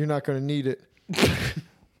me. You're not going to need it.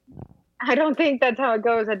 I don't think that's how it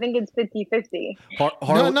goes. I think it's 50-50.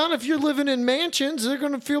 No, not if you're living in mansions. They're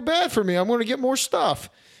going to feel bad for me. I'm going to get more stuff.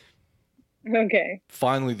 Okay.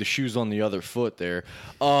 Finally, the shoe's on the other foot there.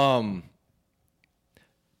 Yeah,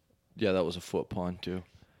 that was a foot pun too.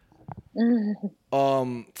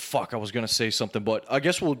 Fuck, I was going to say something, but I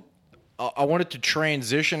guess I wanted to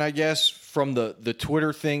transition, I guess, from the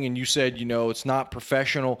Twitter thing, and you said, it's not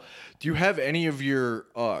professional. Do you have any of your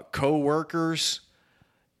co-workers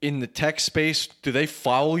in the tech space, do they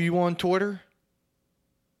follow you on Twitter?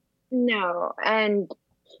 No, and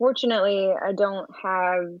fortunately, I don't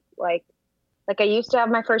have, like I used to have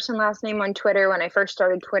my first and last name on Twitter when I first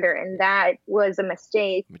started Twitter, and that was a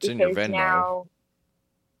mistake. It's in your Venmo.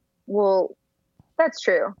 Well, that's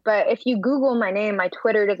true. But if you Google my name, my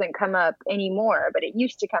Twitter doesn't come up anymore, but it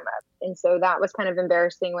used to come up. And so that was kind of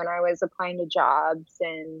embarrassing when I was applying to jobs.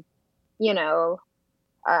 And,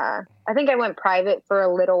 I think I went private for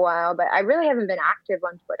a little while, but I really haven't been active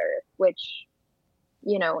on Twitter, which,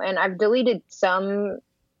 and I've deleted some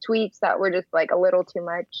tweets that were just like a little too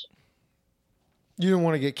much. You don't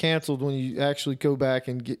want to get canceled when you actually go back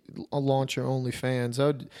and launch your OnlyFans.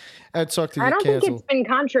 That'd suck to get canceled. I don't think it's been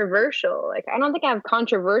controversial. Like, I don't think I have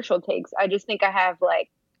controversial takes. I just think I have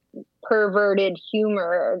like perverted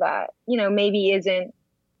humor that, maybe isn't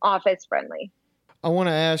office friendly. I want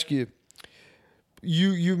to ask you,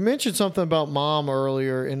 you mentioned something about Mom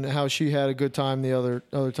earlier and how she had a good time the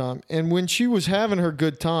other time. And when she was having her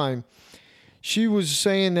good time, she was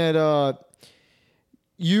saying that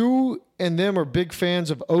you and them are big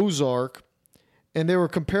fans of Ozark, and they were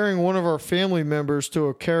comparing one of our family members to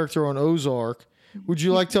a character on Ozark. Would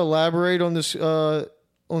you like to elaborate on this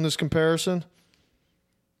comparison?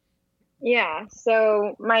 Yeah.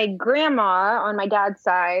 So my grandma on my dad's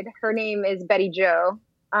side, her name is Betty Jo.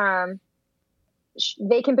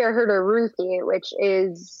 They compare her to Ruthie, which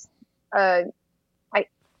is, I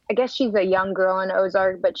guess she's a young girl in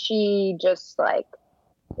Ozark, but she just like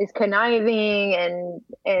is conniving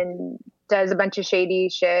and does a bunch of shady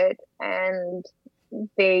shit, and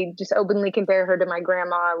they just openly compare her to my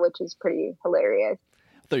grandma, which is pretty hilarious.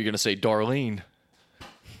 I thought you were going to say Darlene.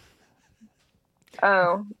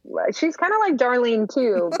 Oh, she's kind of like Darlene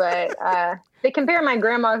too, but they compare my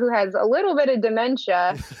grandma, who has a little bit of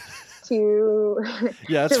dementia, to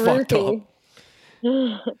yeah, that's to fucked Ruthie.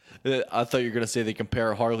 up. I thought you were going to say they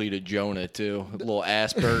compare Harley to Jonah too. A little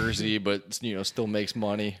Asperger's-y, but still makes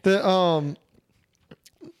money.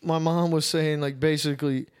 My mom was saying, like,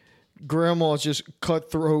 basically grandma's just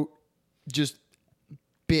cutthroat, just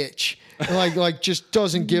bitch. like just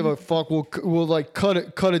doesn't give a fuck. Will like cut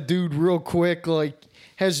a dude real quick, like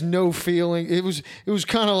has no feeling. It was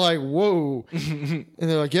kind of like, whoa. And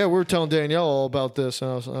they're like, yeah, we're telling Danielle all about this.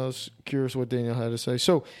 And I was curious what Danielle had to say.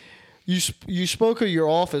 So you spoke of your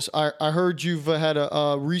office. I heard you've had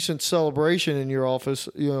a recent celebration in your office.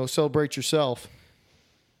 Celebrate yourself.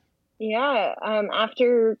 Yeah.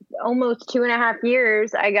 After almost 2.5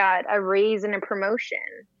 years, I got a raise and a promotion.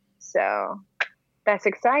 So that's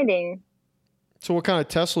exciting. So what kind of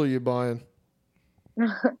Tesla are you buying?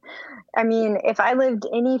 I mean, if I lived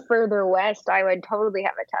any further west, I would totally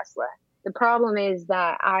have a Tesla. The problem is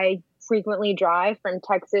that I frequently drive from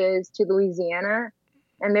Texas to Louisiana,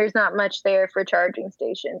 and there's not much there for charging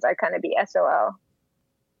stations. I kind of be SOL.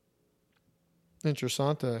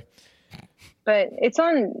 Interessante. But it's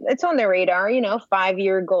on the radar,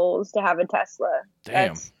 5-year goals to have a Tesla.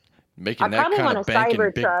 Damn. Making that kind of bank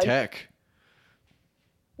in big tech.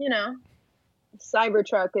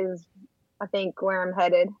 Cybertruck is, I think, where I'm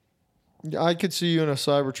headed. I could see you in a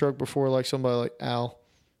Cybertruck before, like somebody like Al.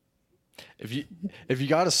 If you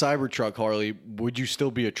got a Cybertruck, Harley, would you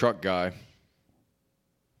still be a truck guy?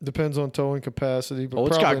 Depends on towing capacity. But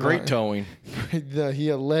It's got probably great not. towing. He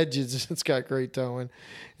alleges it's got great towing.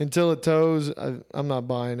 Until it tows, I'm not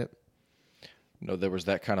buying it. No, there was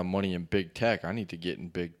that kind of money in big tech. I need to get in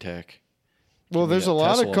big tech. Well, Give me there's that a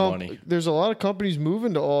lot Tesla of money. there's a lot of companies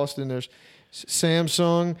moving to Austin. There's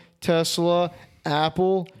Samsung, Tesla,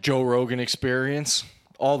 Apple. Joe Rogan Experience,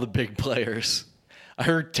 all the big players. I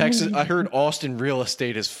heard Austin real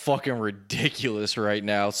estate is fucking ridiculous right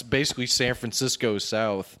now. It's basically San Francisco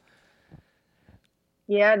South.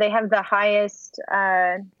 Yeah, they have the highest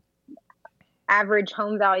average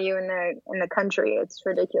home value in the country. It's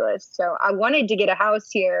ridiculous. So I wanted to get a house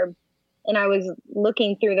here, and I was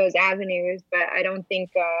looking through those avenues, but I don't think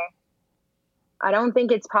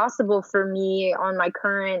it's possible for me on my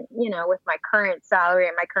current, with my current salary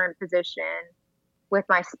and my current position, with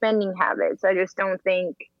my spending habits. I just don't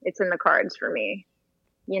think it's in the cards for me.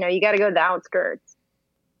 You got to go to the outskirts.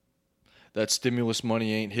 That stimulus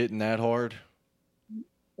money ain't hitting that hard.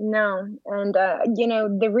 No. And,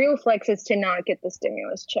 the real flex is to not get the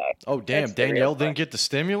stimulus check. Oh, damn. That's the real Danielle flex. didn't get the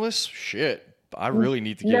stimulus? Shit. I really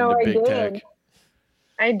need to get No, into I big did. tech.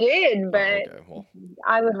 I did, but Okay, well,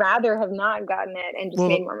 I would rather have not gotten it and just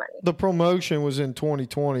made more money. The promotion was in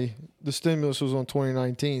 2020. The stimulus was on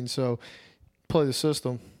 2019. So play the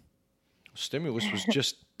system. stimulus was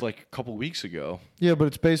just like a couple weeks ago. Yeah, but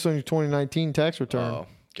it's based on your 2019 tax return. Oh,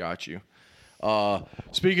 got you.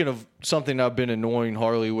 Speaking of something I've been annoying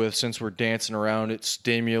Harley with since we're dancing around it,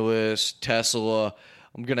 stimulus, Tesla,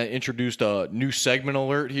 I'm going to introduce a new segment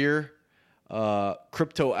alert here.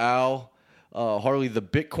 Crypto Al. Harley, the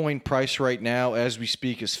Bitcoin price right now as we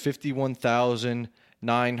speak is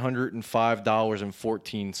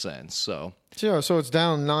 $51,905.14. So it's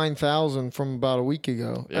down 9,000 from about a week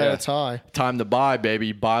ago Yeah. at its high. time to buy,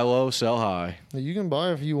 baby. Buy low, sell high. You can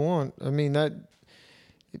buy if you want. I mean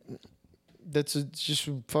that's just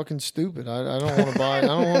fucking stupid. I don't want to buy. I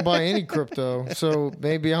don't want to buy any crypto. So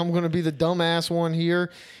maybe I'm going to be the dumbass one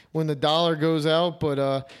here when the dollar goes out.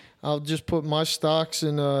 But I'll just put my stocks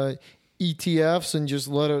in ETFs and just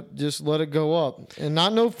let it go up. And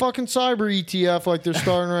not no fucking cyber ETF like they're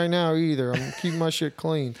starting right now either. I'm keeping my shit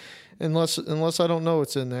clean, unless I don't know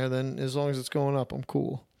what's in there. Then as long as it's going up, I'm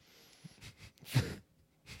cool.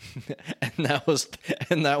 and that was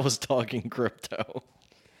talking crypto.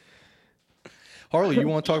 Harley, you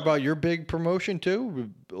want to talk about your big promotion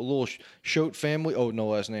too? A little Shote family. Oh, no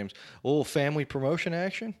last names. A little family promotion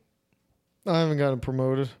action. I haven't gotten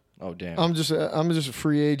promoted. Oh, damn. I'm just a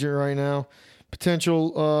free agent right now.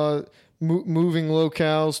 Potential moving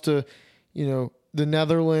locales to, the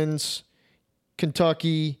Netherlands,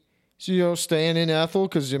 Kentucky. So staying in Ethel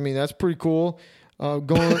because that's pretty cool.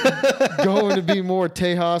 Going to be more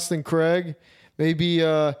Tejas than Craig. Maybe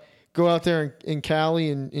go out there in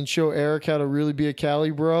Cali and show Eric how to really be a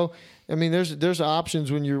Cali bro. I mean, there's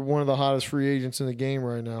options when you're one of the hottest free agents in the game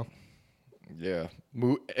right now. Yeah.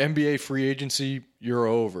 NBA free agency, you're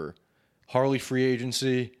over. Harley free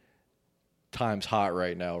agency, time's hot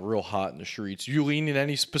right now. Real hot in the streets. You lean in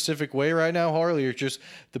any specific way right now, Harley, or it just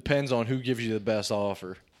depends on who gives you the best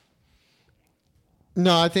offer?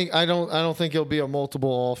 No, I don't think it'll be a multiple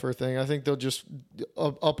offer thing. I think they'll just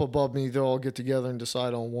up above me. They'll all get together and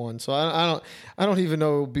decide on one. So I don't even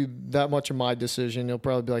know it'll be that much of my decision. They'll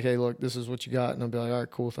probably be like, "Hey, look, this is what you got," and I'll be like, "All right,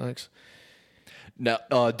 cool, thanks." Now,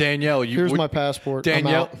 Danielle, Here's my passport. I'm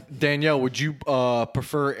out. Danielle, would you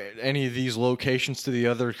prefer any of these locations to the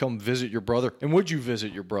other to come visit your brother? And would you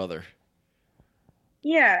visit your brother?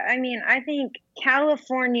 Yeah, I mean, I think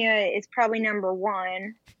California is probably number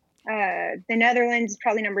one. The Netherlands is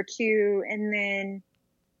probably number two, and then,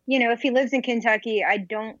 if he lives in Kentucky, I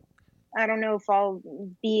don't know if I'll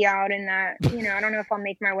be out in that. I don't know if I'll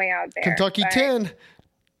make my way out there. Kentucky but, 10.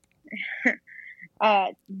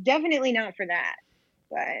 Definitely not for that,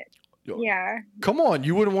 but yeah. Come on,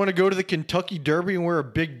 you wouldn't want to go to the Kentucky Derby and wear a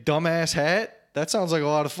big dumbass hat? That sounds like a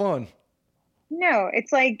lot of fun. No,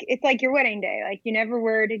 it's like your wedding day. Like, you never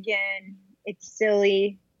wear it again. It's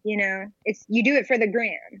silly. You do it for the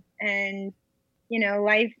gram, and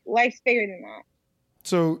life's bigger than that.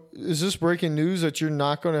 So is this breaking news that you're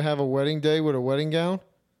not going to have a wedding day with a wedding gown?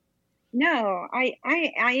 No, I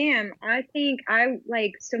am. I think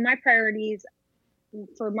so my priorities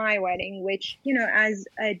for my wedding, which, as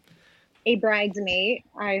a bridesmaid,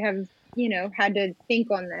 I have, had to think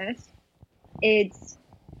on this. It's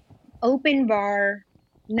open bar,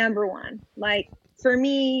 number one. Like, for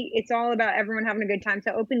me, it's all about everyone having a good time.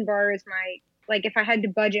 So open bar is if I had to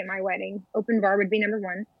budget my wedding, open bar would be number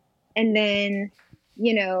one. And then,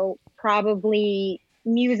 probably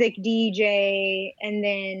music DJ, and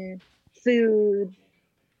then food,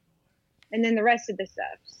 and then the rest of the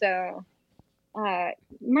stuff. So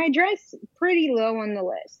my dress pretty low on the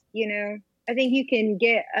list. I think you can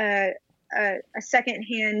get a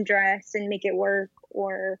secondhand dress and make it work,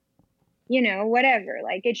 or whatever.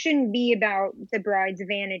 Like, it shouldn't be about the bride's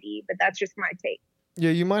vanity, but that's just my take.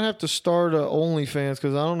 Yeah, you might have to start OnlyFans,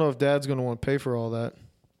 because I don't know if Dad's going to want to pay for all that.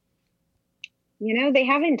 They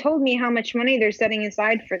haven't told me how much money they're setting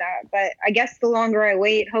aside for that, but I guess the longer I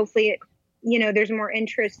wait, hopefully there's more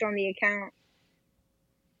interest on the account.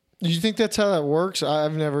 Do you think that's how that works?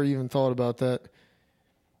 I've never even thought about that.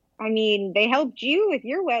 I mean, they helped you with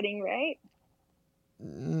your wedding, right?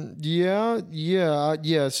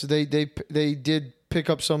 Yes. They did pick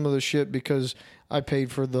up some of the shit because I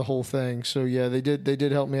paid for the whole thing. So yeah, they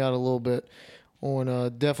did help me out a little bit on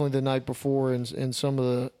definitely the night before and some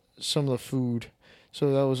of the food.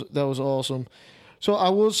 So that was awesome. So I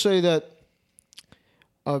will say that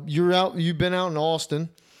you've been out in Austin,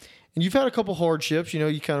 and you've had a couple hardships. You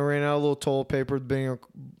kind of ran out of a little toilet paper at the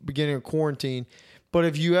beginning of quarantine. But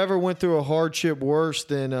if you ever went through a hardship worse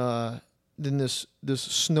than this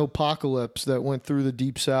snowpocalypse that went through the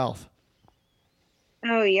Deep South?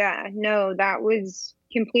 Oh yeah, no, that was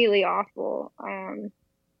completely awful.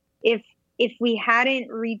 If we hadn't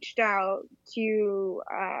reached out to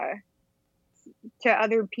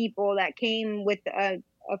other people that came with a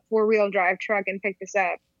 4-wheel drive truck and picked us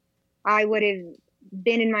up, I would have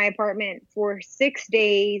been in my apartment for 6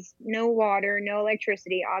 days, no water, no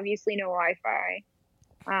electricity, obviously no Wi-Fi.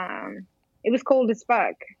 It was cold as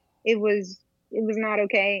fuck. It was not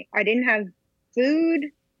okay. I didn't have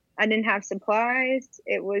food. I didn't have supplies.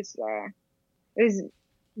 It was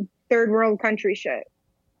third world country shit.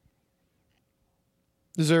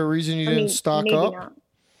 Is there a reason you didn't stock up? Not.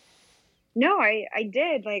 No, I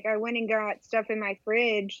did. Like, I went and got stuff in my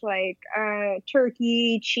fridge, like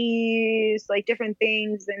turkey, cheese, like different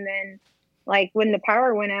things. And then, like, when the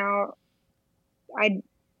power went out,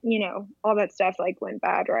 all that stuff like went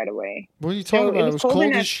bad right away. What are you talking about? It was cold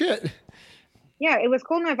as shit. Yeah, it was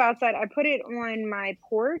cold enough outside. I put it on my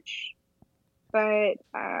porch, but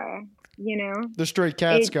the stray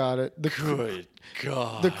cats got it. Good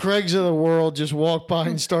God. The Craigs of the world just walked by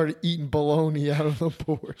and started eating bologna out of the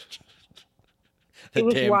porch. It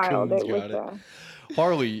was wild. It was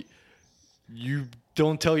Harley, you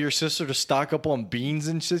don't tell your sister to stock up on beans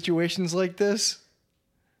in situations like this?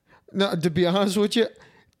 No, to be honest with you,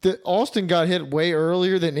 Austin got hit way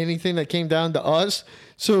earlier than anything that came down to us.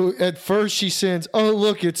 So at first she sends, "Oh,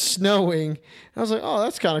 look, it's snowing." I was like, "Oh,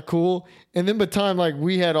 that's kind of cool." And then by the time like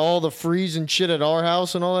we had all the freeze and shit at our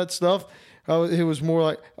house and all that stuff, it was more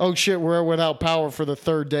like, "Oh shit, we're without power for the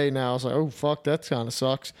third day now." I was like, "Oh fuck, that kind of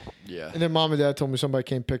sucks." Yeah. And then Mom and Dad told me somebody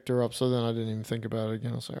came picked her up, so then I didn't even think about it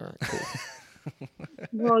again. I was like, "All right, cool."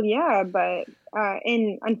 Well, yeah, but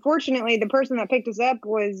and unfortunately, the person that picked us up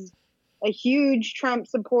was a huge Trump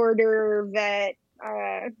supporter that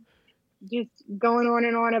just going on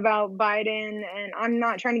and on about Biden. And I'm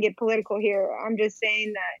not trying to get political here. I'm just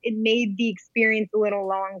saying that it made the experience a little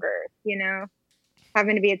longer,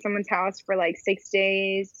 having to be at someone's house for like 6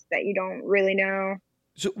 days that you don't really know.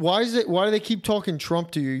 So why do they keep talking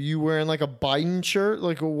Trump to you? You wearing like a Biden shirt?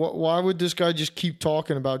 Like, why would this guy just keep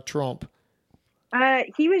talking about Trump?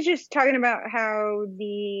 He was just talking about how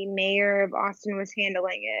the mayor of Austin was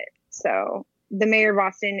handling it. So the mayor of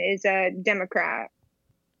Austin is a Democrat.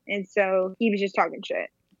 And so he was just talking shit.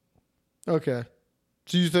 Okay.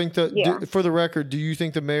 Do you think that, for the record, do you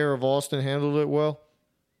think the mayor of Austin handled it well?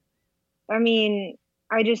 I mean,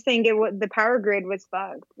 I just think the power grid was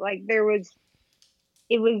fucked. Like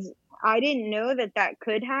I didn't know that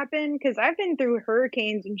could happen because I've been through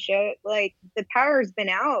hurricanes and shit. Like, the power's been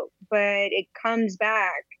out, but it comes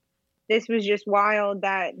back. This was just wild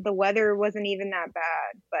that the weather wasn't even that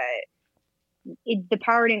bad, but the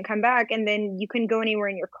power didn't come back, and then you couldn't go anywhere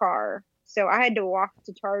in your car. So I had to walk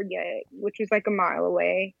to Target, which was like a mile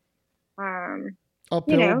away.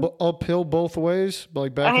 Uphill both ways,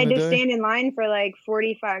 like back I had in the to day? stand in line for like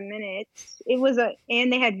 45 minutes.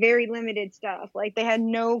 And they had very limited stuff. Like, they had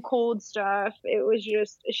no cold stuff. It was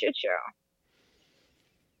just a shit show.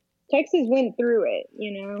 Texas went through it,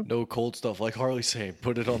 No cold stuff. Like Harley's saying,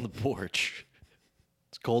 put it on the porch.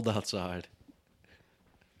 It's cold outside.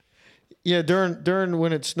 Yeah, during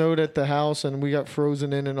when it snowed at the house and we got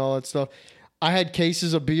frozen in and all that stuff, I had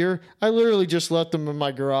cases of beer. I literally just left them in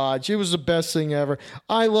my garage. It was the best thing ever.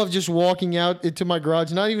 I love just walking out into my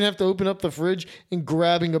garage, not even have to open up the fridge and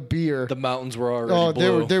grabbing a beer. The mountains were already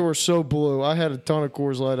blue. They were so blue. I had a ton of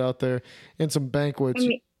Coors Light out there and some Banquets.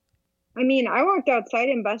 I mean, I walked outside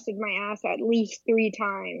and busted my ass at least 3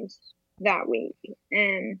 times that week.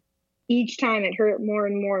 And, each time it hurt more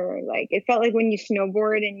and more. Like it felt like when you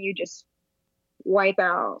snowboard and you just wipe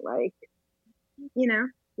out, like,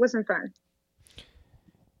 wasn't fun.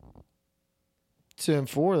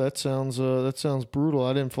 10-4. That sounds brutal.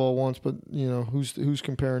 I didn't fall once, but who's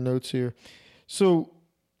comparing notes here? So,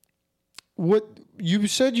 what you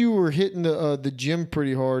said you were hitting the gym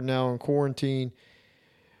pretty hard now in quarantine.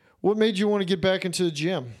 What made you want to get back into the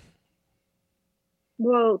gym?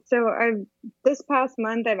 Well, so this past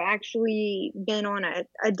month I've actually been on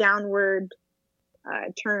a downward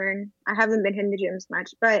turn. I haven't been hitting the gyms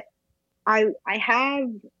much, but I have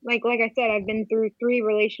like I said, I've been through 3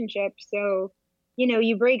 relationships. So,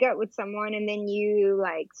 you break up with someone and then you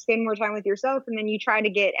like spend more time with yourself and then you try to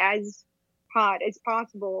get as hot as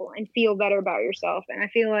possible and feel better about yourself. And I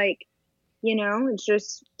feel like, it's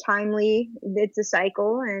just timely. It's a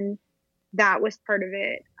cycle and that was part of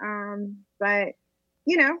it. But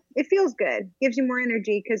it feels good. Gives you more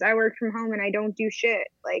energy because I work from home and I don't do shit.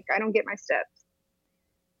 Like I don't get my steps.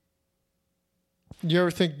 You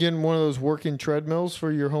ever think getting one of those working treadmills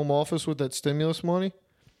for your home office with that stimulus money?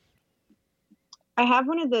 I have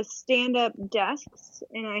one of the stand-up desks,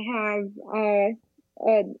 and I have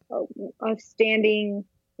a standing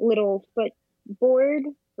little footboard,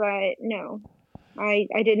 but no, I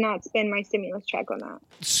did not spend my stimulus check on that.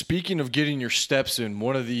 Speaking of getting your steps in,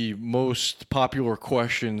 one of the most popular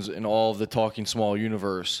questions in all of the Talking Small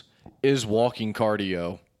universe is walking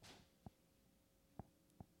cardio.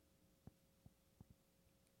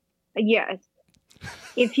 Yes.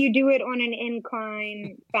 If you do it on an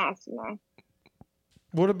incline fast enough.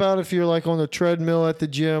 What about if you're like on the treadmill at the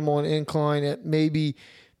gym on incline at maybe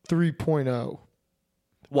 3.0?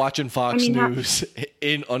 Watching Fox News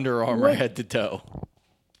in Under Armour head to toe.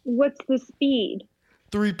 What's the speed?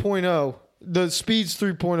 3.0. The speed's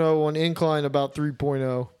 3.0 on incline about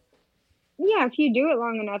 3.0. Yeah, if you do it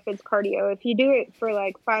long enough, it's cardio. If you do it for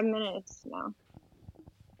like 5 minutes, no.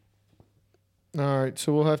 All right,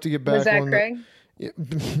 so we'll have to get back on. Was that Craig?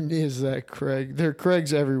 Is that Craig? There are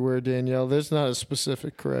Craigs everywhere, Danielle. There's not a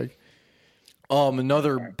specific Craig.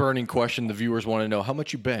 Another burning question the viewers want to know: how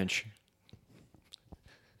much you bench?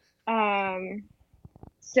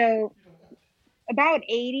 So about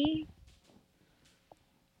 80.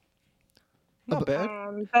 Not bad.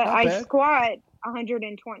 But Not I bad. squat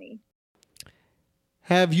 120.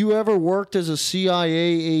 Have you ever worked as a CIA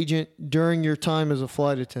agent during your time as a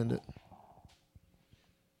flight attendant?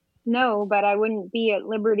 No, but I wouldn't be at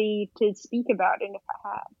liberty to speak about it if I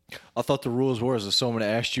had. I thought the rules were if someone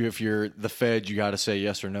asked you if you're the Fed, you got to say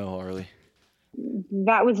yes or no, Harley.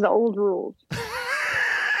 That was the old rules.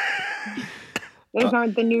 Those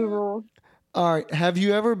aren't the new rules. All right. Have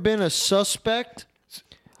you ever been a suspect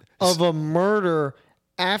of a murder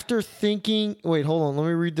after thinking... Wait, hold on. Let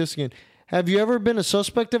me read this again. Have you ever been a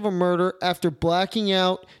suspect of a murder after blacking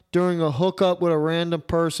out during a hookup with a random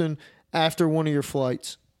person after one of your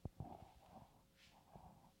flights?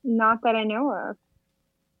 Not that I know of.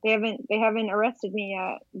 They haven't arrested me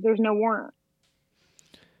yet. There's no warrant.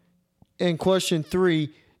 And question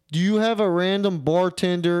 3, do you have a random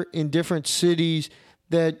bartender in different cities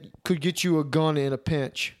that could get you a gun in a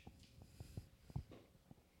pinch?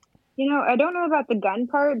 I don't know about the gun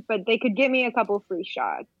part, but they could get me a couple free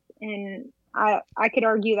shots. And I could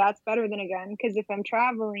argue that's better than a gun because if I'm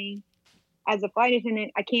traveling as a flight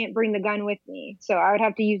attendant, I can't bring the gun with me. So I would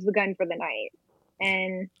have to use the gun for the night.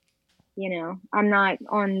 And, I'm not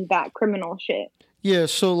on that criminal shit. Yeah,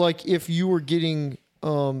 so like if you were getting,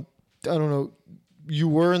 I don't know, you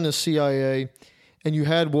were in the CIA and you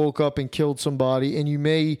had woke up and killed somebody and you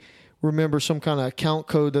may remember some kind of account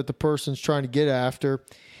code that the person's trying to get after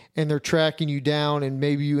and they're tracking you down and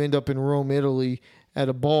maybe you end up in Rome, Italy at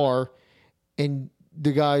a bar and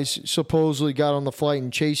the guys supposedly got on the flight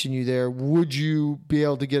and chasing you there, would you be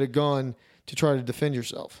able to get a gun to try to defend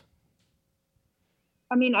yourself?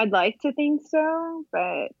 I mean, I'd like to think so,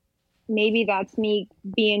 but maybe that's me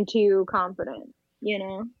being too confident,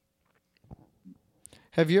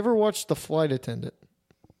 Have you ever watched The Flight Attendant?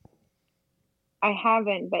 I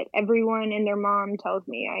haven't, but everyone and their mom tells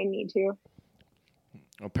me I need to.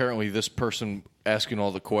 Apparently, this person asking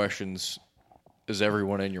all the questions is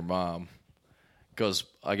everyone and your mom. Because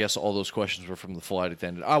I guess all those questions were from The Flight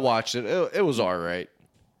Attendant. I watched it. It was all right.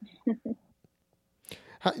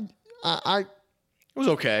 It was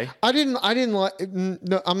okay. I didn't like.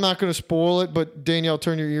 No, I'm not going to spoil it, but Danielle,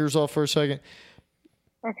 turn your ears off for a second.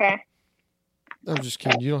 Okay. I'm just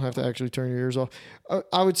kidding. You don't have to actually turn your ears off.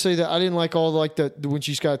 I would say that I didn't like all like the when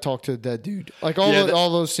she's got to talk to that dude. Like all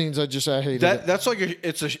those scenes, I hated that. it. That's like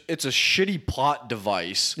it's a shitty plot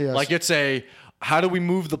device. Yes. Like it's a how do we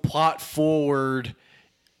move the plot forward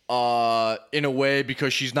in a way,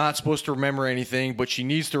 because she's not supposed to remember anything, but she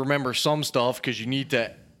needs to remember some stuff because you need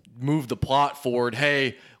to move the plot forward.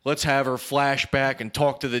 Hey, let's have her flashback and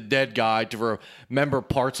talk to the dead guy to remember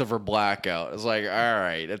parts of her blackout. It's like, all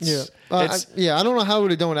right. I don't know how I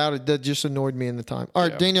would have done without it. That just annoyed me in the time. All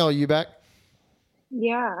right, Danielle, are you back?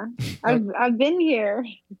 Yeah, I've been here.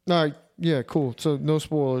 All right. Yeah, cool. So no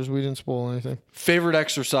spoilers. We didn't spoil anything. Favorite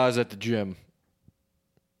exercise at the gym?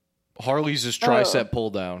 Harley's is tricep pull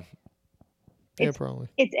down. Yeah, probably.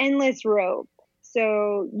 It's endless rope.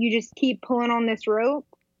 So you just keep pulling on this rope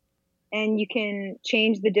and you can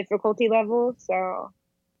change the difficulty level. So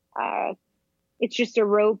it's just a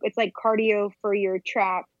rope. It's like cardio for your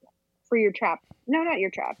trap. No, not your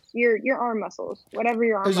traps. Your arm muscles. Whatever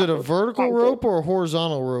your arm muscles. Is it a vertical rope or a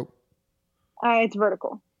horizontal rope? It's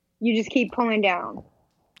vertical. You just keep pulling down.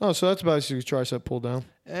 Oh, so that's basically tricep pull down.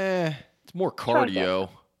 It's more cardio.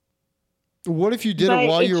 What if you did it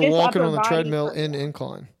while you were walking on the treadmill in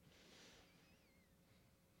incline?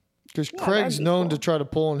 Because Craig's known to try to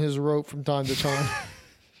pull on his rope from time to time.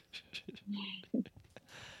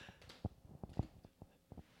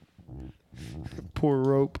 Poor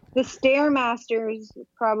rope. The Stairmaster is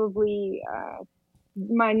probably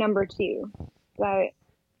my number 2. But,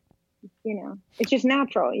 it's just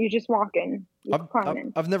natural. You're just walking.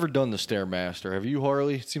 I've never done the Stairmaster. Have you,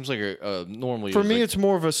 Harley? It seems like normally. For me, it's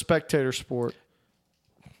more of a spectator sport.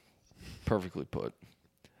 Perfectly put.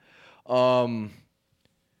 Now,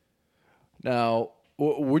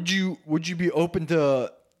 would you be open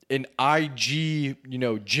to an IG,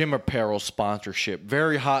 gym apparel sponsorship?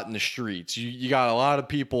 Very hot in the streets. You got a lot of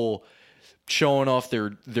people showing off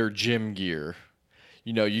their gym gear.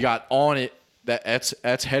 You got On It.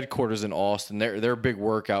 That's headquarters in Austin. They're a big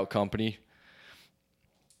workout company.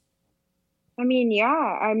 I mean, yeah,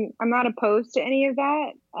 I'm not opposed to any of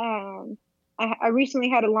that. I recently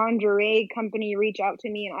had a lingerie company reach out to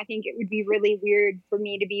me, and I think it would be really weird for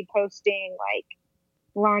me to be posting like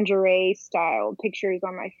lingerie style pictures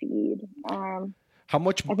on my feed. How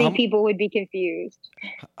much? I think people would be confused.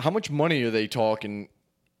 How much money are they talking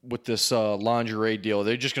with this lingerie deal? Are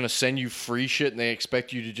they just going to send you free shit and they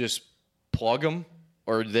expect you to just plug them,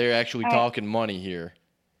 or they're actually talking money here?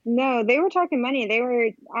 No, they were talking money. They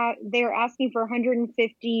were asking for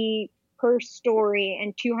 $150 per story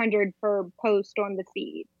and $200 per post on the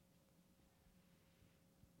feed.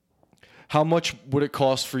 How much would it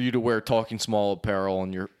cost for you to wear Talking Small apparel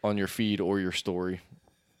on your feed or your story?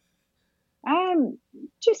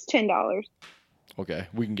 Just $10. Okay,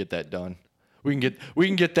 we can get that done. We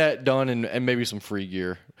can get that done and maybe some free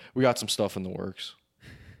gear. We got some stuff in the works.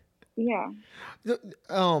 Yeah.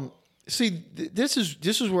 See, this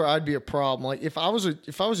is where I'd be a problem. Like if I was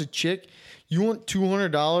a chick, you want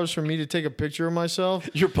 $200 for me to take a picture of myself?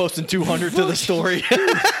 You're posting $200 to the story.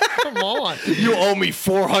 Come on. You owe me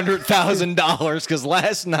 $400,000 because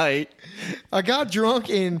last night I got drunk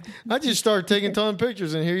and I just started taking a ton of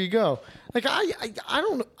pictures, and here you go. Like I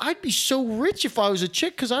don't know. I'd be so rich if I was a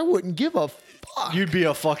chick because I wouldn't give a fuck. You'd be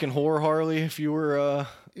a fucking whore, Harley, if you were.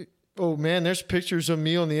 Oh man, there's pictures of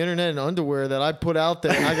me on the internet in underwear that I put out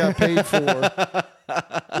there and I got paid for.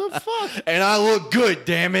 The fuck? And I look good,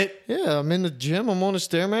 damn it. Yeah, I'm in the gym. I'm on a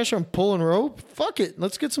Stairmaster. I'm pulling rope. Fuck it.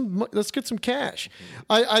 Let's get some cash.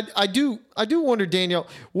 I do wonder, Danielle,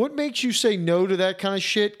 what makes you say no to that kind of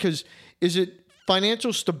shit? Because is it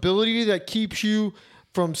financial stability that keeps you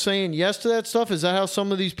from saying yes to that stuff? Is that how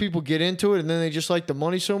some of these people get into it and then they just like the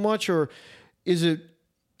money so much, or is it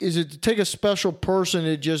to take a special person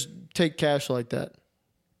to just take cash like that?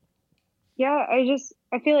 Yeah,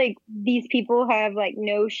 I feel like these people have like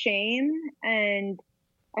no shame, and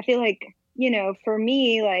I feel like, for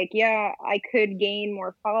me, like, yeah, I could gain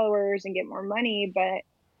more followers and get more money, but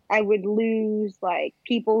I would lose like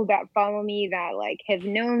people that follow me that like have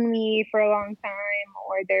known me for a long time,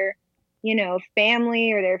 or their,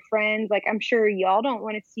 family or their friends. Like, I'm sure y'all don't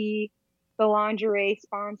want to see the lingerie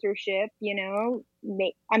sponsorship,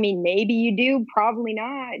 I mean, maybe you do, probably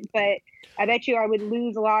not, but I bet you I would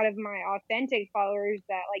lose a lot of my authentic followers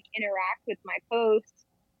that like interact with my posts.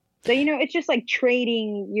 So, it's just like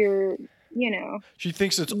trading your, She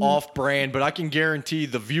thinks it's off brand, but I can guarantee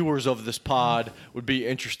the viewers of this pod would be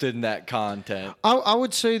interested in that content. I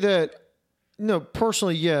would say that,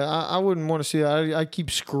 personally, yeah, I wouldn't want to see that. I keep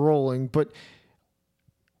scrolling, but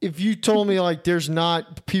if you told me like there's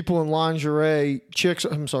not people in lingerie, chicks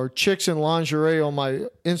in lingerie on my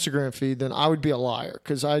Instagram feed, then I would be a liar,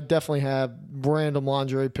 because I definitely have random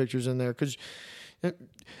lingerie pictures in there. Because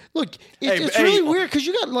look, it's really weird because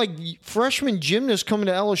you got like freshman gymnasts coming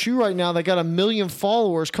to LSU right now that got 1 million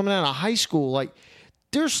followers coming out of high school. Like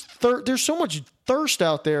there's so much thirst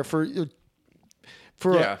out there for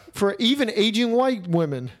Yeah. for even aging white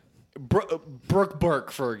women. Brooke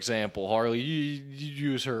Burke, for example, Harley, you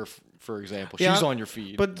use her for example. Yeah, She's on your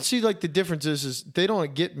feed. But see, like the difference is they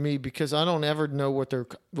don't get me because I don't ever know what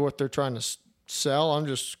they're trying to sell. I'm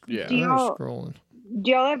just scrolling. Do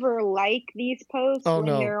y'all ever like these posts when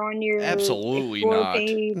they're on your absolutely Explore not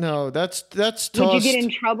page? No, that's tough. Would you get in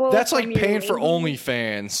trouble? That's like from paying your for lady?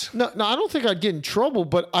 OnlyFans. No, I don't think I'd get in trouble,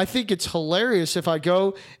 but I think it's hilarious if I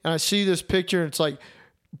go and I see this picture and it's like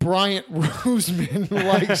Bryant Roseman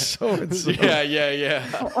like so and so.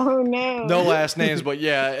 Yeah. Oh no. No last names, but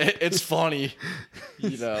yeah, it's funny.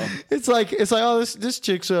 You know, It's like oh this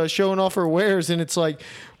chick's showing off her wares and it's like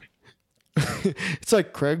it's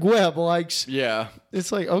like Craig Webb likes. yeah.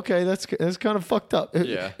 It's like okay, that's kind of fucked up.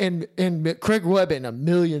 Yeah. And Craig Webb and a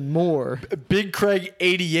million more. Big Craig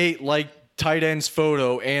 88 like tight end's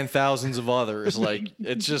photo and thousands of others. Like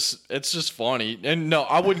it's just funny. And no,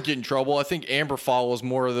 I wouldn't get in trouble. I think Amber follows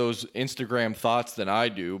more of those Instagram thoughts than I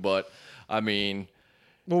do, but I mean,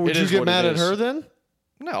 Well, would it you is get what mad it at is. her then?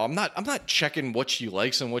 No, I'm not checking what she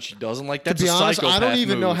likes and what she doesn't like. That's To be a honest, psychopath I don't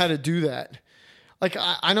even know move. how to do that. Like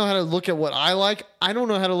I know how to look at what I like. I don't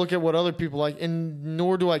know how to look at what other people like, and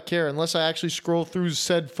nor do I care unless I actually scroll through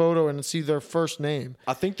said photo and see their first name.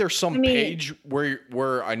 I think there's some page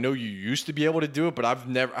where I know you used to be able to do it, but I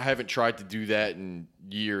haven't tried to do that in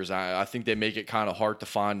years. I think they make it kind of hard to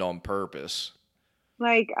find on purpose.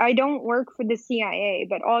 Like, I don't work for the CIA,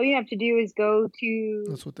 but all you have to do is go to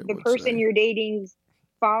That's what they the would person say. you're dating's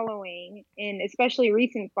following, and especially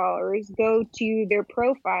recent followers, go to their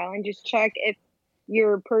profile and just check if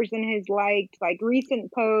your person has liked like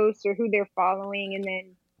recent posts or who they're following. And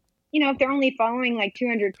then, if they're only following like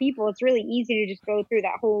 200 people, it's really easy to just go through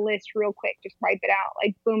that whole list real quick. Just wipe it out,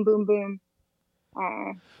 like boom, boom, boom.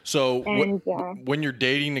 So And, when you're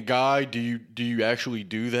dating a guy, do you actually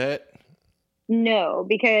do that? No,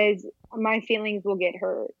 because my feelings will get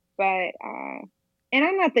hurt. But and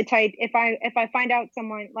I'm not the type. If I find out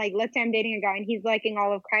someone, like, let's say I'm dating a guy and he's liking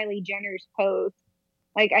all of Kylie Jenner's posts,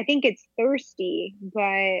 like, I think it's thirsty.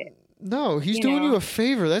 But No, he's doing you a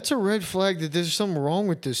favor. That's a red flag that there's something wrong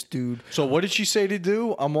with this dude. So what did she say to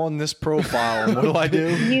do? I'm on this profile. And what do I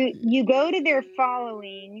do? you go to their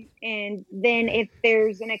following, and then if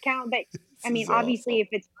there's an account that, obviously if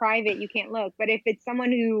it's private you can't look, but if it's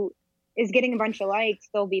someone who is getting a bunch of likes,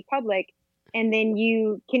 they'll be public. And then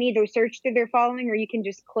you can either search through their following or you can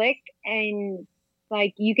just click and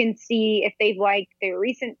like you can see if they've liked their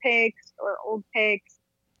recent pics or old pics,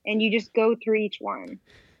 and you just go through each one.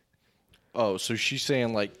 Oh, so she's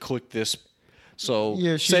saying like click this. So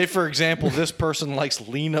Yeah, say for example, this person likes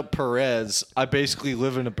Lena Perez. I basically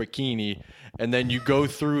live in a bikini, and then you go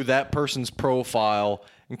through that person's profile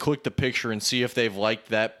and click the picture and see if they've liked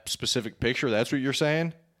that specific picture. That's what you're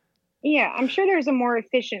saying? Yeah, I'm sure there's a more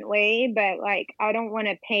efficient way, but like I don't want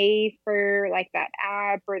to pay for like that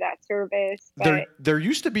app or that service. But There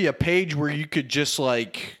used to be a page where you could just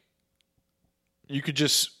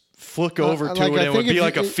flick over to like, it, I and it would think be if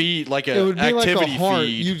like you- a feed, like It an would be like activity a heart.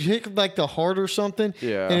 feed. You'd hit like the heart or something,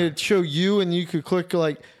 Yeah. and it'd show you, and you could click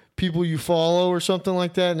like people you follow or something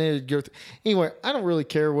like that, and it'd go. Anyway, I don't really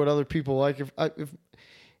care what other people like.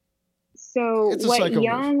 So It's a psycho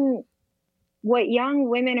move. what young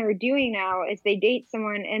women are doing now is they date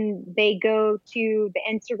someone and they go to the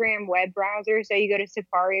Instagram web browser. So you go to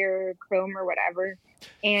Safari or Chrome or whatever,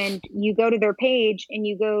 and you go to their page and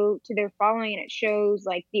you go to their following, and it shows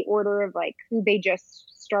like the order of like who they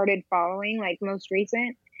just started following, like most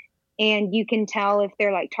recent. And you can tell if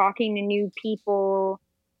they're like talking to new people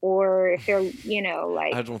or if they're,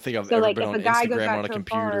 like, I don't think I've so ever like been if on a guy goes Instagram out on a to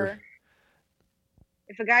computer. bar,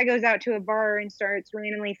 if a guy goes out to a bar and starts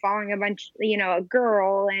randomly following a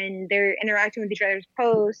girl, and they're interacting with each other's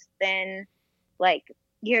posts, then like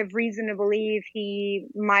you have reason to believe he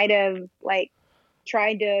might have like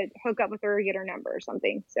tried to hook up with her or get her number or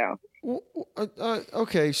something. So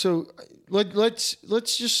Okay, so let's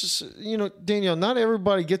just Danielle. Not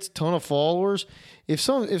everybody gets a ton of followers. If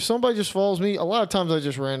somebody just follows me, a lot of times I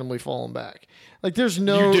just randomly follow them back. Like there's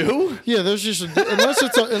no. You do? Yeah, there's just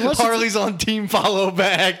unless Harley's on team follow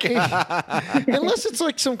back. unless it's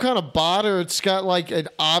like some kind of bot or it's got like an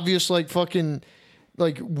obvious like fucking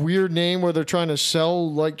like weird name where they're trying to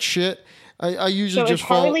sell like shit. I usually so just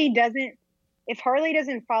follow. if Harley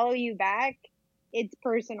doesn't follow you back, it's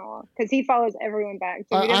personal because he follows everyone back.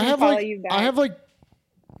 So if he I doesn't have follow like you back. I have like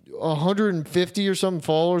 150 or something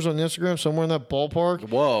followers on Instagram, somewhere in that ballpark.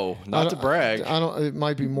 Whoa, not to brag. I don't. It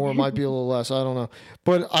might be more. It might be a little less. I don't know.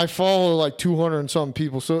 But I follow like 200 and something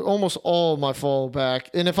people, so almost all of my follow back.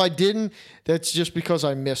 And if I didn't, that's just because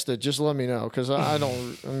I missed it. Just let me know, because I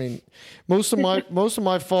don't. I mean, most of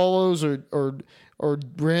my follows are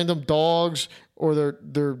random dogs, or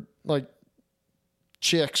they're like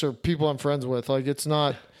chicks or people I'm friends with. Like, it's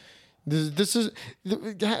not. This is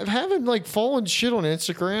having like following shit on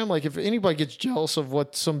Instagram. Like, if anybody gets jealous of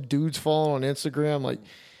what some dude's following on Instagram, like,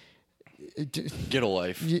 get a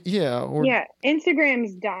life. Yeah. Yeah.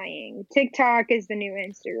 Instagram's dying. TikTok is the new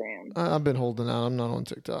Instagram. I've been holding out. I'm not on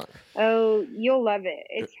TikTok. Oh, you'll love it.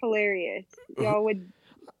 It's hilarious. Y'all would.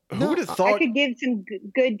 Who would have thought? I could give some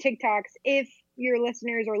good TikToks if your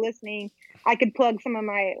listeners are listening. I could plug some of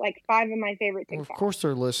my, like, 5 of my favorite TikToks. Well, of course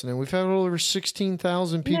they're listening. We've had over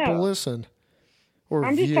 16,000 people listen. Or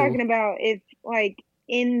I'm just talking about if, like,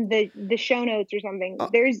 in the show notes or something.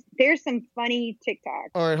 There's some funny TikToks.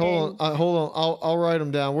 All right, hold on. I'll write them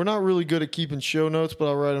down. We're not really good at keeping show notes, but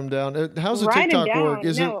I'll write them down. How's the TikTok work?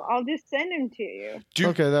 I'll just send them to you.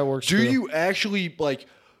 Okay, that works. Do you actually, like,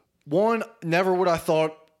 never would I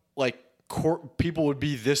thought, like, people would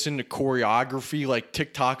be this into choreography. Like,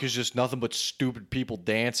 TikTok is just nothing but stupid people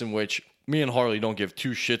dancing, which me and Harley don't give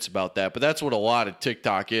two shits about that, but that's what a lot of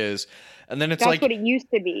TikTok is. And then it's that's what it used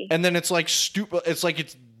to be. And then it's like stupid. It's like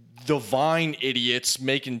it's divine idiots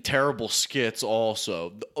making terrible skits.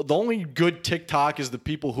 Also, the only good TikTok is the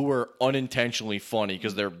people who are unintentionally funny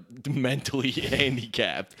because they're mentally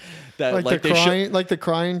handicapped. That like the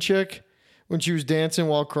crying chick. When she was dancing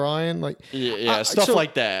while crying, like stuff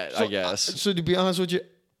like that, I guess. So to be honest with you,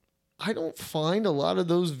 I don't find a lot of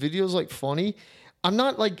those videos like funny. I'm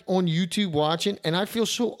not like on YouTube watching, and I feel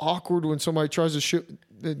so awkward when somebody tries to show.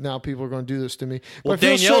 Now people are going to do this to me. Well,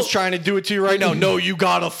 Danielle's trying to do it to you right now. No, you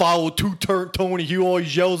gotta follow Tony. He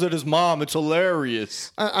always yells at his mom. It's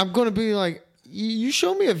hilarious. I'm going to be like, you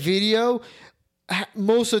show me a video.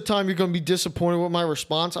 Most of the time, you're going to be disappointed with my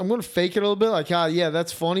response. I'm going to fake it a little bit, like, yeah,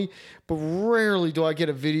 that's funny. But rarely do I get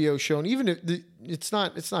a video shown. Even if it's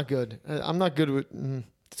not good. I'm not good with.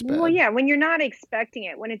 It's bad. Well, yeah, when you're not expecting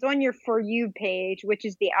it, when it's on your For You page, which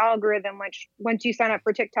is the algorithm, which once you sign up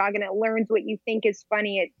for TikTok and it learns what you think is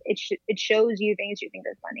funny, it shows you things you think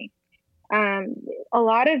are funny. A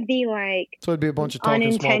lot of the so it'd be a bunch of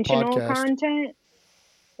unintentional content.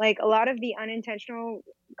 Like, a lot of the unintentional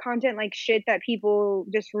content, like shit that people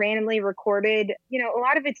just randomly recorded, a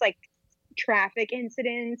lot of it's like traffic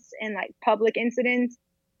incidents and like public incidents.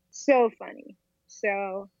 So funny.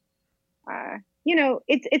 So,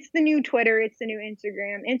 it's the new Twitter. It's the new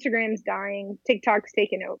Instagram. Instagram's dying. TikTok's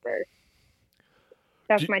taken over.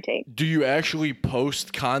 That's my take. Do you actually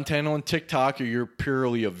post content on TikTok, or you're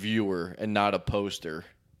purely a viewer and not a poster?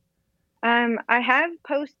 I have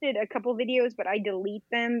posted a couple videos, but I delete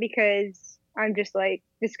them because I'm just like,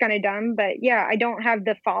 this is kind of dumb. But yeah, I don't have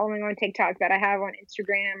the following on TikTok that I have on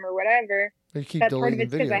Instagram or whatever. But part of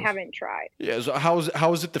it's because I haven't tried. Yeah. So how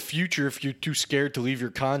is it the future if you're too scared to leave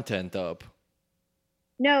your content up?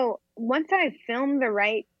 No, once I film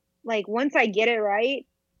once I get it right,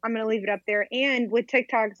 I'm going to leave it up there. And with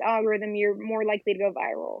TikTok's algorithm, you're more likely to go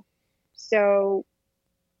viral. So,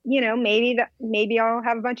 maybe I'll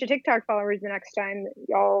have a bunch of TikTok followers the next time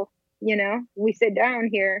y'all, we sit down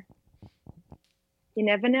here. You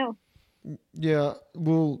never know. Yeah,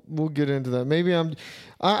 we'll get into that. Maybe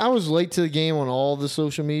I was late to the game on all the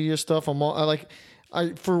social media stuff.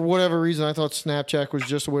 For whatever reason, I thought Snapchat was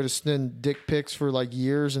just a way to send dick pics for like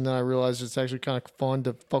years, and then I realized it's actually kind of fun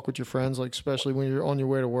to fuck with your friends, like especially when you're on your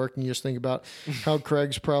way to work and you just think about how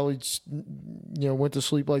Craig's probably, went to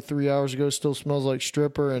sleep like 3 hours ago, still smells like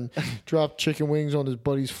stripper, and dropped chicken wings on his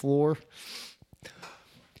buddy's floor.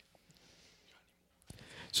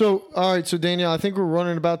 So, all right, so Danielle, I think we're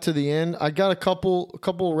running about to the end. I got a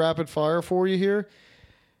couple rapid fire for you here.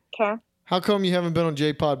 Okay. How come you haven't been on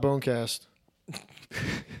J-Pod Bonecast?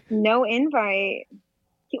 No invite.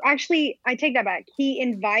 I take that back. He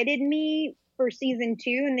invited me for season 2,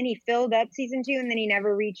 and then he filled up season 2, and then he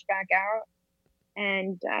never reached back out.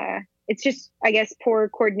 And it's just, I guess, poor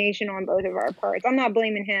coordination on both of our parts. I'm not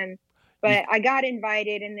blaming him, but I got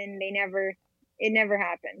invited, and then it never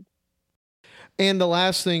happened. And the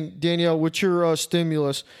last thing, Danielle, with your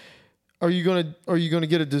stimulus, are you gonna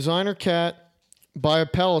get a designer cat, buy a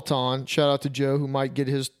Peloton? Shout out to Joe, who might get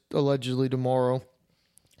his allegedly tomorrow.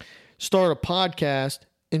 Start a podcast,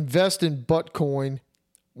 invest in Buttcoin,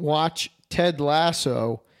 watch Ted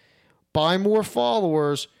Lasso, buy more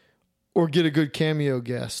followers, or get a good cameo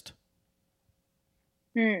guest?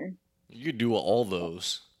 You could do all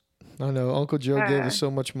those. I know. Uncle Joe gave us so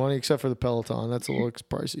much money, except for the Peloton. That's a little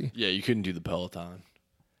pricey. Yeah, you couldn't do the Peloton.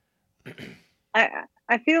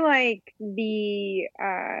 I feel like the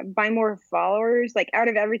buy more followers, like out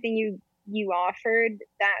of everything you offered,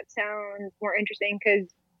 that sounds more interesting because,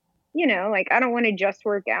 like I don't want to just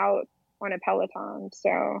work out on a Peloton,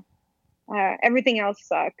 so everything else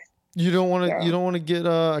sucks. You don't want to. So. You don't want to get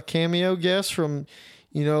a cameo guest from,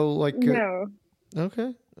 like. No.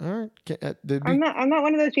 Okay. All right. I'm not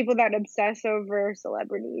one of those people that obsess over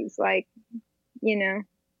celebrities, like,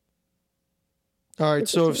 All right.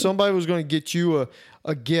 So if somebody was going to get you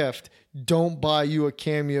a gift, don't buy you a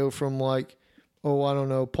cameo from like, I don't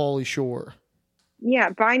know, Pauly Shore. Yeah,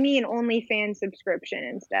 buy me an OnlyFans subscription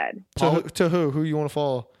instead. To who? Who you want to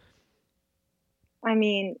follow? I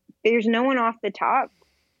mean, there's no one off the top,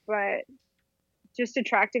 but just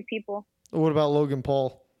attractive people. What about Logan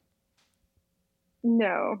Paul?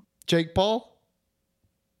 No. Jake Paul?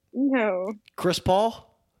 No. Chris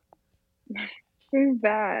Paul? Who's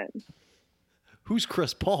that? Who's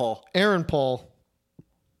Chris Paul? Aaron Paul.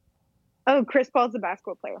 Oh, Chris Paul's a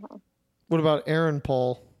basketball player, huh? What about Aaron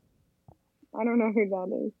Paul? I don't know who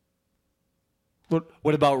that is.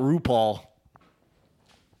 What about RuPaul?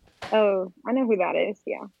 Oh, I know who that is.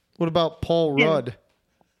 Yeah. What about Paul Rudd?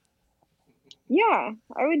 Yeah,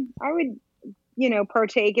 I would,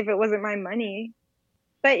 partake if it wasn't my money.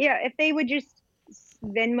 But yeah, if they would just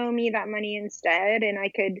Venmo me that money instead, and I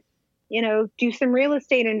could, do some real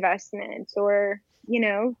estate investments or,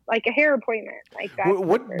 like a hair appointment like that.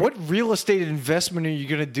 What real estate investment are you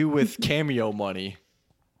gonna do with Cameo money?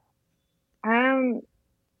 In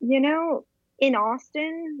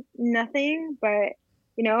Austin, nothing. But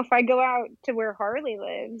if I go out to where Harley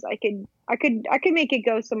lives, I could make it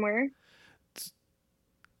go somewhere.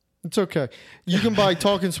 It's okay. You can buy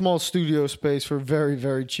Talking Small studio space for very,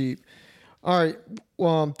 very cheap. All right.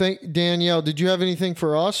 Danielle, did you have anything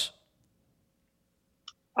for us?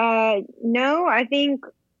 No, I think,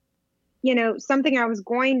 something I was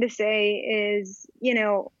going to say is,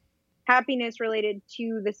 happiness related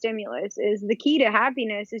to the stimulus is the key to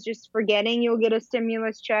happiness is just forgetting you'll get a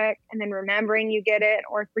stimulus check and then remembering you get it,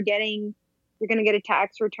 or forgetting you're going to get a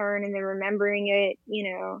tax return and then remembering it,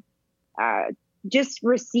 just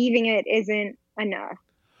receiving it isn't enough.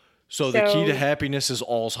 So the key to happiness is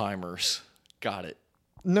Alzheimer's. Got it.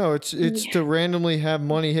 No, it's to randomly have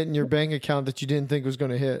money hit in your bank account that you didn't think was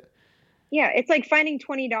going to hit. Yeah, it's like finding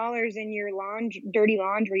 $20 in your dirty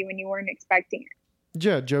laundry when you weren't expecting it.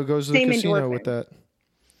 Yeah, Joe goes to the casino with that.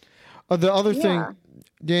 The other thing,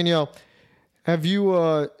 Danielle, have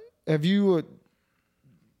you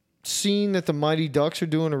seen that the Mighty Ducks are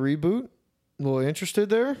doing a reboot? A little interested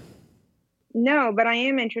there? No, but I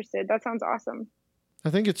am interested. That sounds awesome. I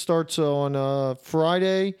think it starts on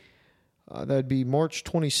Friday. That'd be March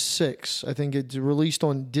 26th. I think it's released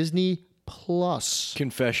on Disney Plus.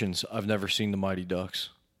 Confessions: I've never seen the Mighty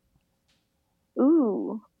Ducks.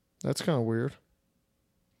 Ooh. That's kind of weird.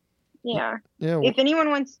 Yeah. Yeah. If anyone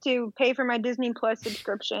wants to pay for my Disney Plus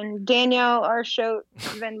subscription, Danielle Arshot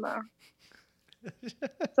Venmo,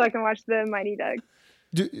 so I can watch the Mighty Ducks.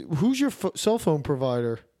 Who's your cell phone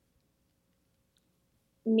provider?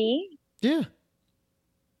 Me? Yeah.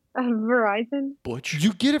 Verizon. Butch.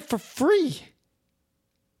 You get it for free.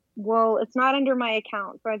 Well, it's not under my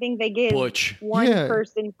account, so I think they give one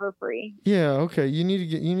person for free. Yeah. Okay. You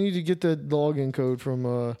need to get the login code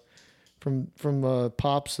from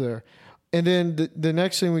Pops there, and then the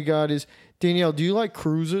next thing we got is Danielle. Do you like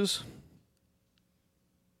cruises?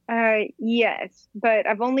 Yes, but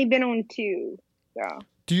I've only been on 2. So.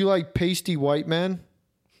 Do you like pasty white men?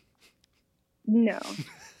 No.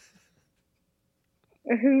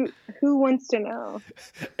 Who wants to know?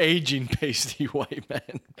 Aging pasty white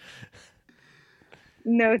men.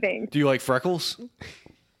 No thanks. Do you like freckles?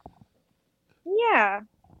 Yeah.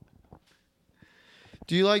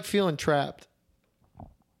 Do you like feeling trapped?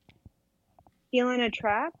 Feeling a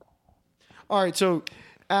trap? All right, so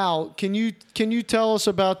Al, can you tell us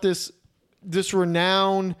about this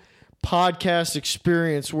renowned podcast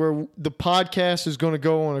experience where the podcast is going to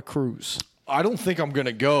go on a cruise? I don't think I'm going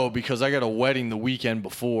to go because I got a wedding the weekend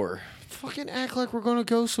before. Fucking act like we're going to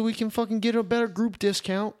go so we can fucking get a better group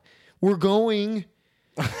discount. We're going.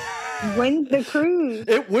 When's the cruise?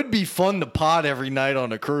 It would be fun to pod every night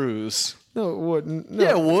on a cruise. No, it wouldn't. No,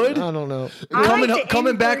 Yeah, it would. I don't know. I like the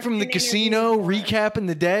Coming back from the in-person casino, interviews more. recapping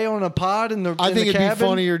the day on a pod in the I in think the it'd cabin. be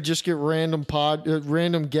funnier just get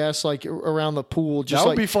random guests like around the pool. Just That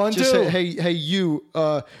would like, be fun, just too. Say, hey, you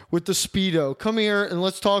with the Speedo, come here and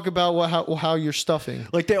let's talk about how you're stuffing.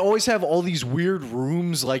 Like they always have all these weird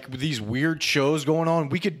rooms, like with these weird shows going on.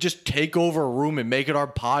 We could just take over a room and make it our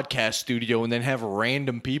podcast studio, and then have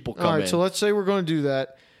random people come All right, in. so let's say we're going to do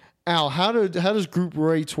that. Al, how does group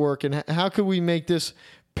rates work, and how could we make this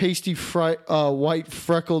pasty white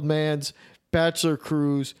freckled man's bachelor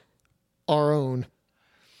cruise our own?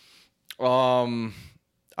 I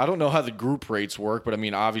don't know how the group rates work, but I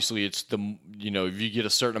mean, obviously, it's if you get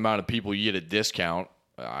a certain amount of people, you get a discount.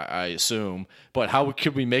 I assume, but how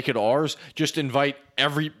could we make it ours? Just invite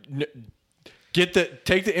take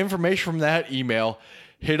the information from that email.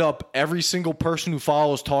 Hit up every single person who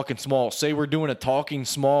follows Talking Small. Say we're doing a Talking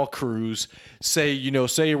Small cruise. Say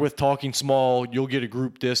you're with Talking Small, you'll get a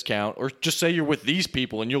group discount. Or just say you're with these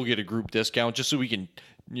people and you'll get a group discount just so we can,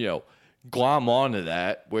 glom onto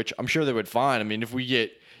that, which I'm sure they would find. I mean, if we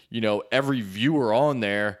get, every viewer on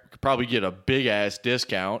there, we could probably get a big-ass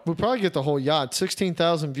discount. We'll probably get the whole yacht,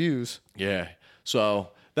 16,000 views. Yeah. So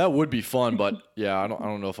that would be fun, but yeah, I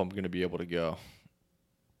don't know if I'm going to be able to go.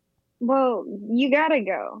 Well, you gotta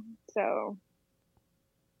go. So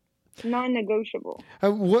non-negotiable.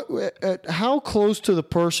 How close to the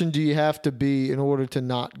person do you have to be in order to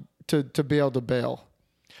not to be able to bail?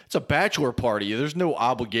 It's a bachelor party. There's no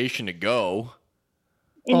obligation to go.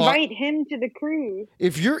 Invite him to the cruise.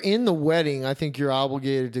 If you're in the wedding, I think you're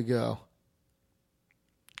obligated to go.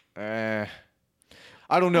 I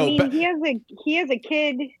don't know. I mean, he has a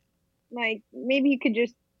kid. Like, maybe you could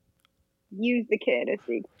just use the kid as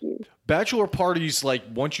the excuse. Bachelor parties, like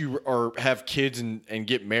once you have kids and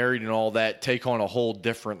get married and all that, take on a whole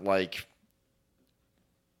different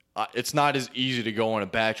it's not as easy to go on a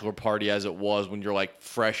bachelor party as it was when you're like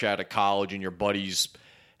fresh out of college and your buddies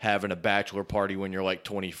having a bachelor party when you're like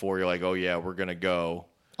 24. You're like, oh yeah, we're gonna go.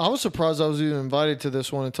 I was surprised I was even invited to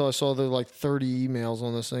this one until I saw there were like 30 emails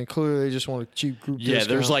on this thing. Clearly, they just want a cheap group discount.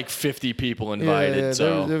 There's like 50 people invited. Yeah,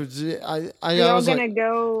 so Are y'all gonna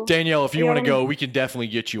go? Danielle, if you want to go, we can definitely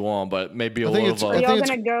get you on, but maybe a little. Are y'all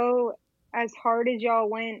gonna go as hard as y'all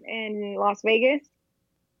went in Las Vegas?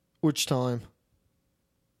 Which time?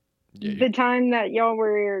 Yeah, the time that y'all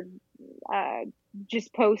were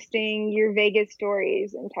just posting your Vegas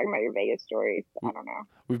stories and talking about your Vegas stories. I don't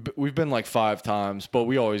know. We've been like 5 times, but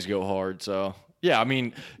we always go hard. So yeah, I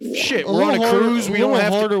mean, shit. A We're on a little cruise. We don't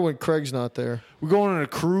have harder to. when Craig's not there. We're going on a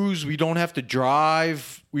cruise. We don't have to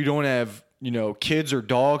drive. We don't have kids or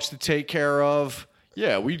dogs to take care of.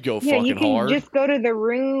 Yeah, we'd go fucking you can hard. Just go to the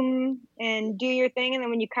room and do your thing, and then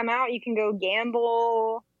when you come out, you can go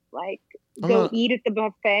gamble, eat at the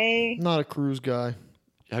buffet. Not a cruise guy.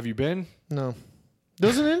 Have you been? No.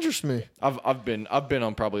 Doesn't interest me. I've been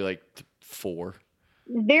on probably like 4.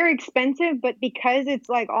 They're expensive, but because it's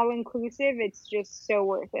like all inclusive, it's just so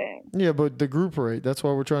worth it. Yeah, but the group rate. That's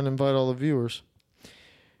why we're trying to invite all the viewers.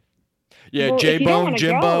 Yeah, Well, J-Bone,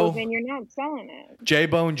 Jimbo. Then you're not selling it.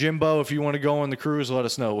 J-Bone, Jimbo, if you want to go on the cruise, let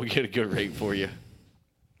us know. We'll get a good rate for you.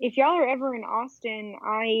 If y'all are ever in Austin,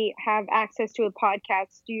 I have access to a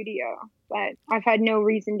podcast studio, but I've had no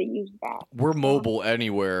reason to use that. We're mobile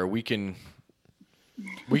anywhere. We can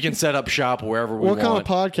set up shop wherever we want. What kind of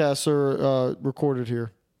podcasts are recorded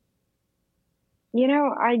here?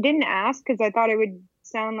 I didn't ask because I thought it would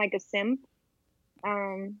sound like a simp.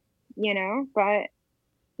 But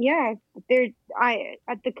yeah,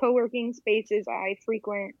 at the co-working spaces I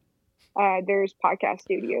frequent, there's podcast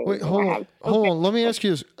studios. Wait, hold on. Let me ask you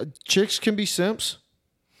this: chicks can be simps?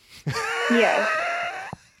 Yes.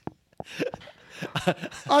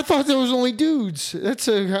 I thought there was only dudes. I'm out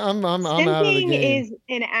of the Simping game. is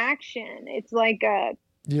an action. It's like but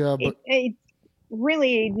it's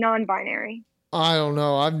really non-binary. I don't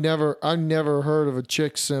know. I've never heard of a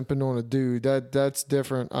chick simping on a dude. That's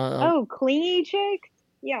different. Clingy chicks?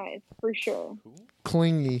 Yeah, it's for sure.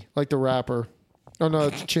 Clingy, like the rapper. Oh no,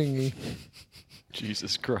 it's Chingy.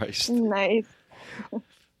 Jesus Christ. Nice.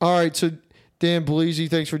 All right, so Dan Bleasy,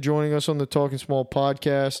 thanks for joining us on the Talking Small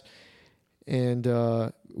podcast, and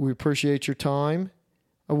we appreciate your time.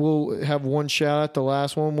 I will have one shout out, the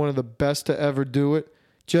last one of the best to ever do it,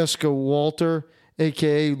 Jessica Walter,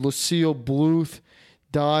 a.k.a. Lucille Bluth,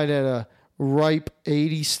 died at a ripe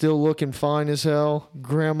 80, still looking fine as hell,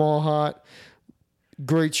 grandma hot.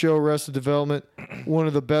 Great show, Arrested Development. One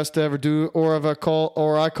of the best to ever do it, or I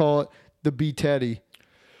call it the B Teddy.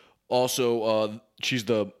 Also, she's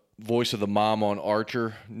the voice of the mom on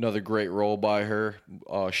Archer. Another great role by her.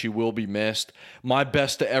 She will be missed. My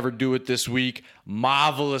best to ever do it this week,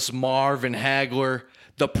 Marvelous Marvin Hagler,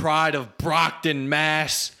 the pride of Brockton,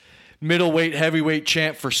 Mass. Middleweight, heavyweight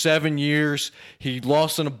champ for 7 years. He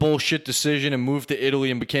lost in a bullshit decision and moved to Italy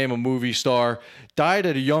and became a movie star. Died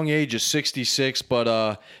at a young age of 66,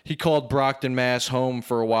 but he called Brockton, Mass home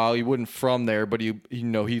for a while. He wasn't from there, but he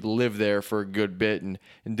lived there for a good bit and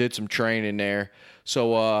did some training there.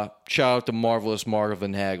 So shout out to Marvelous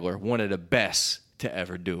Marvin Hagler, one of the best to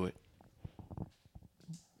ever do it.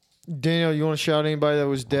 Daniel, you want to shout anybody that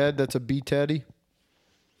was dead that's a B-Teddy?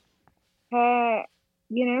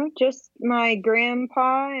 Just my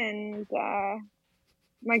grandpa and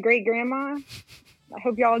my great grandma. I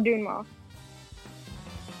hope y'all are doing well.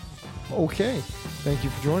 Okay. Thank you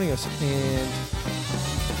for joining us, and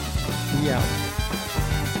we out.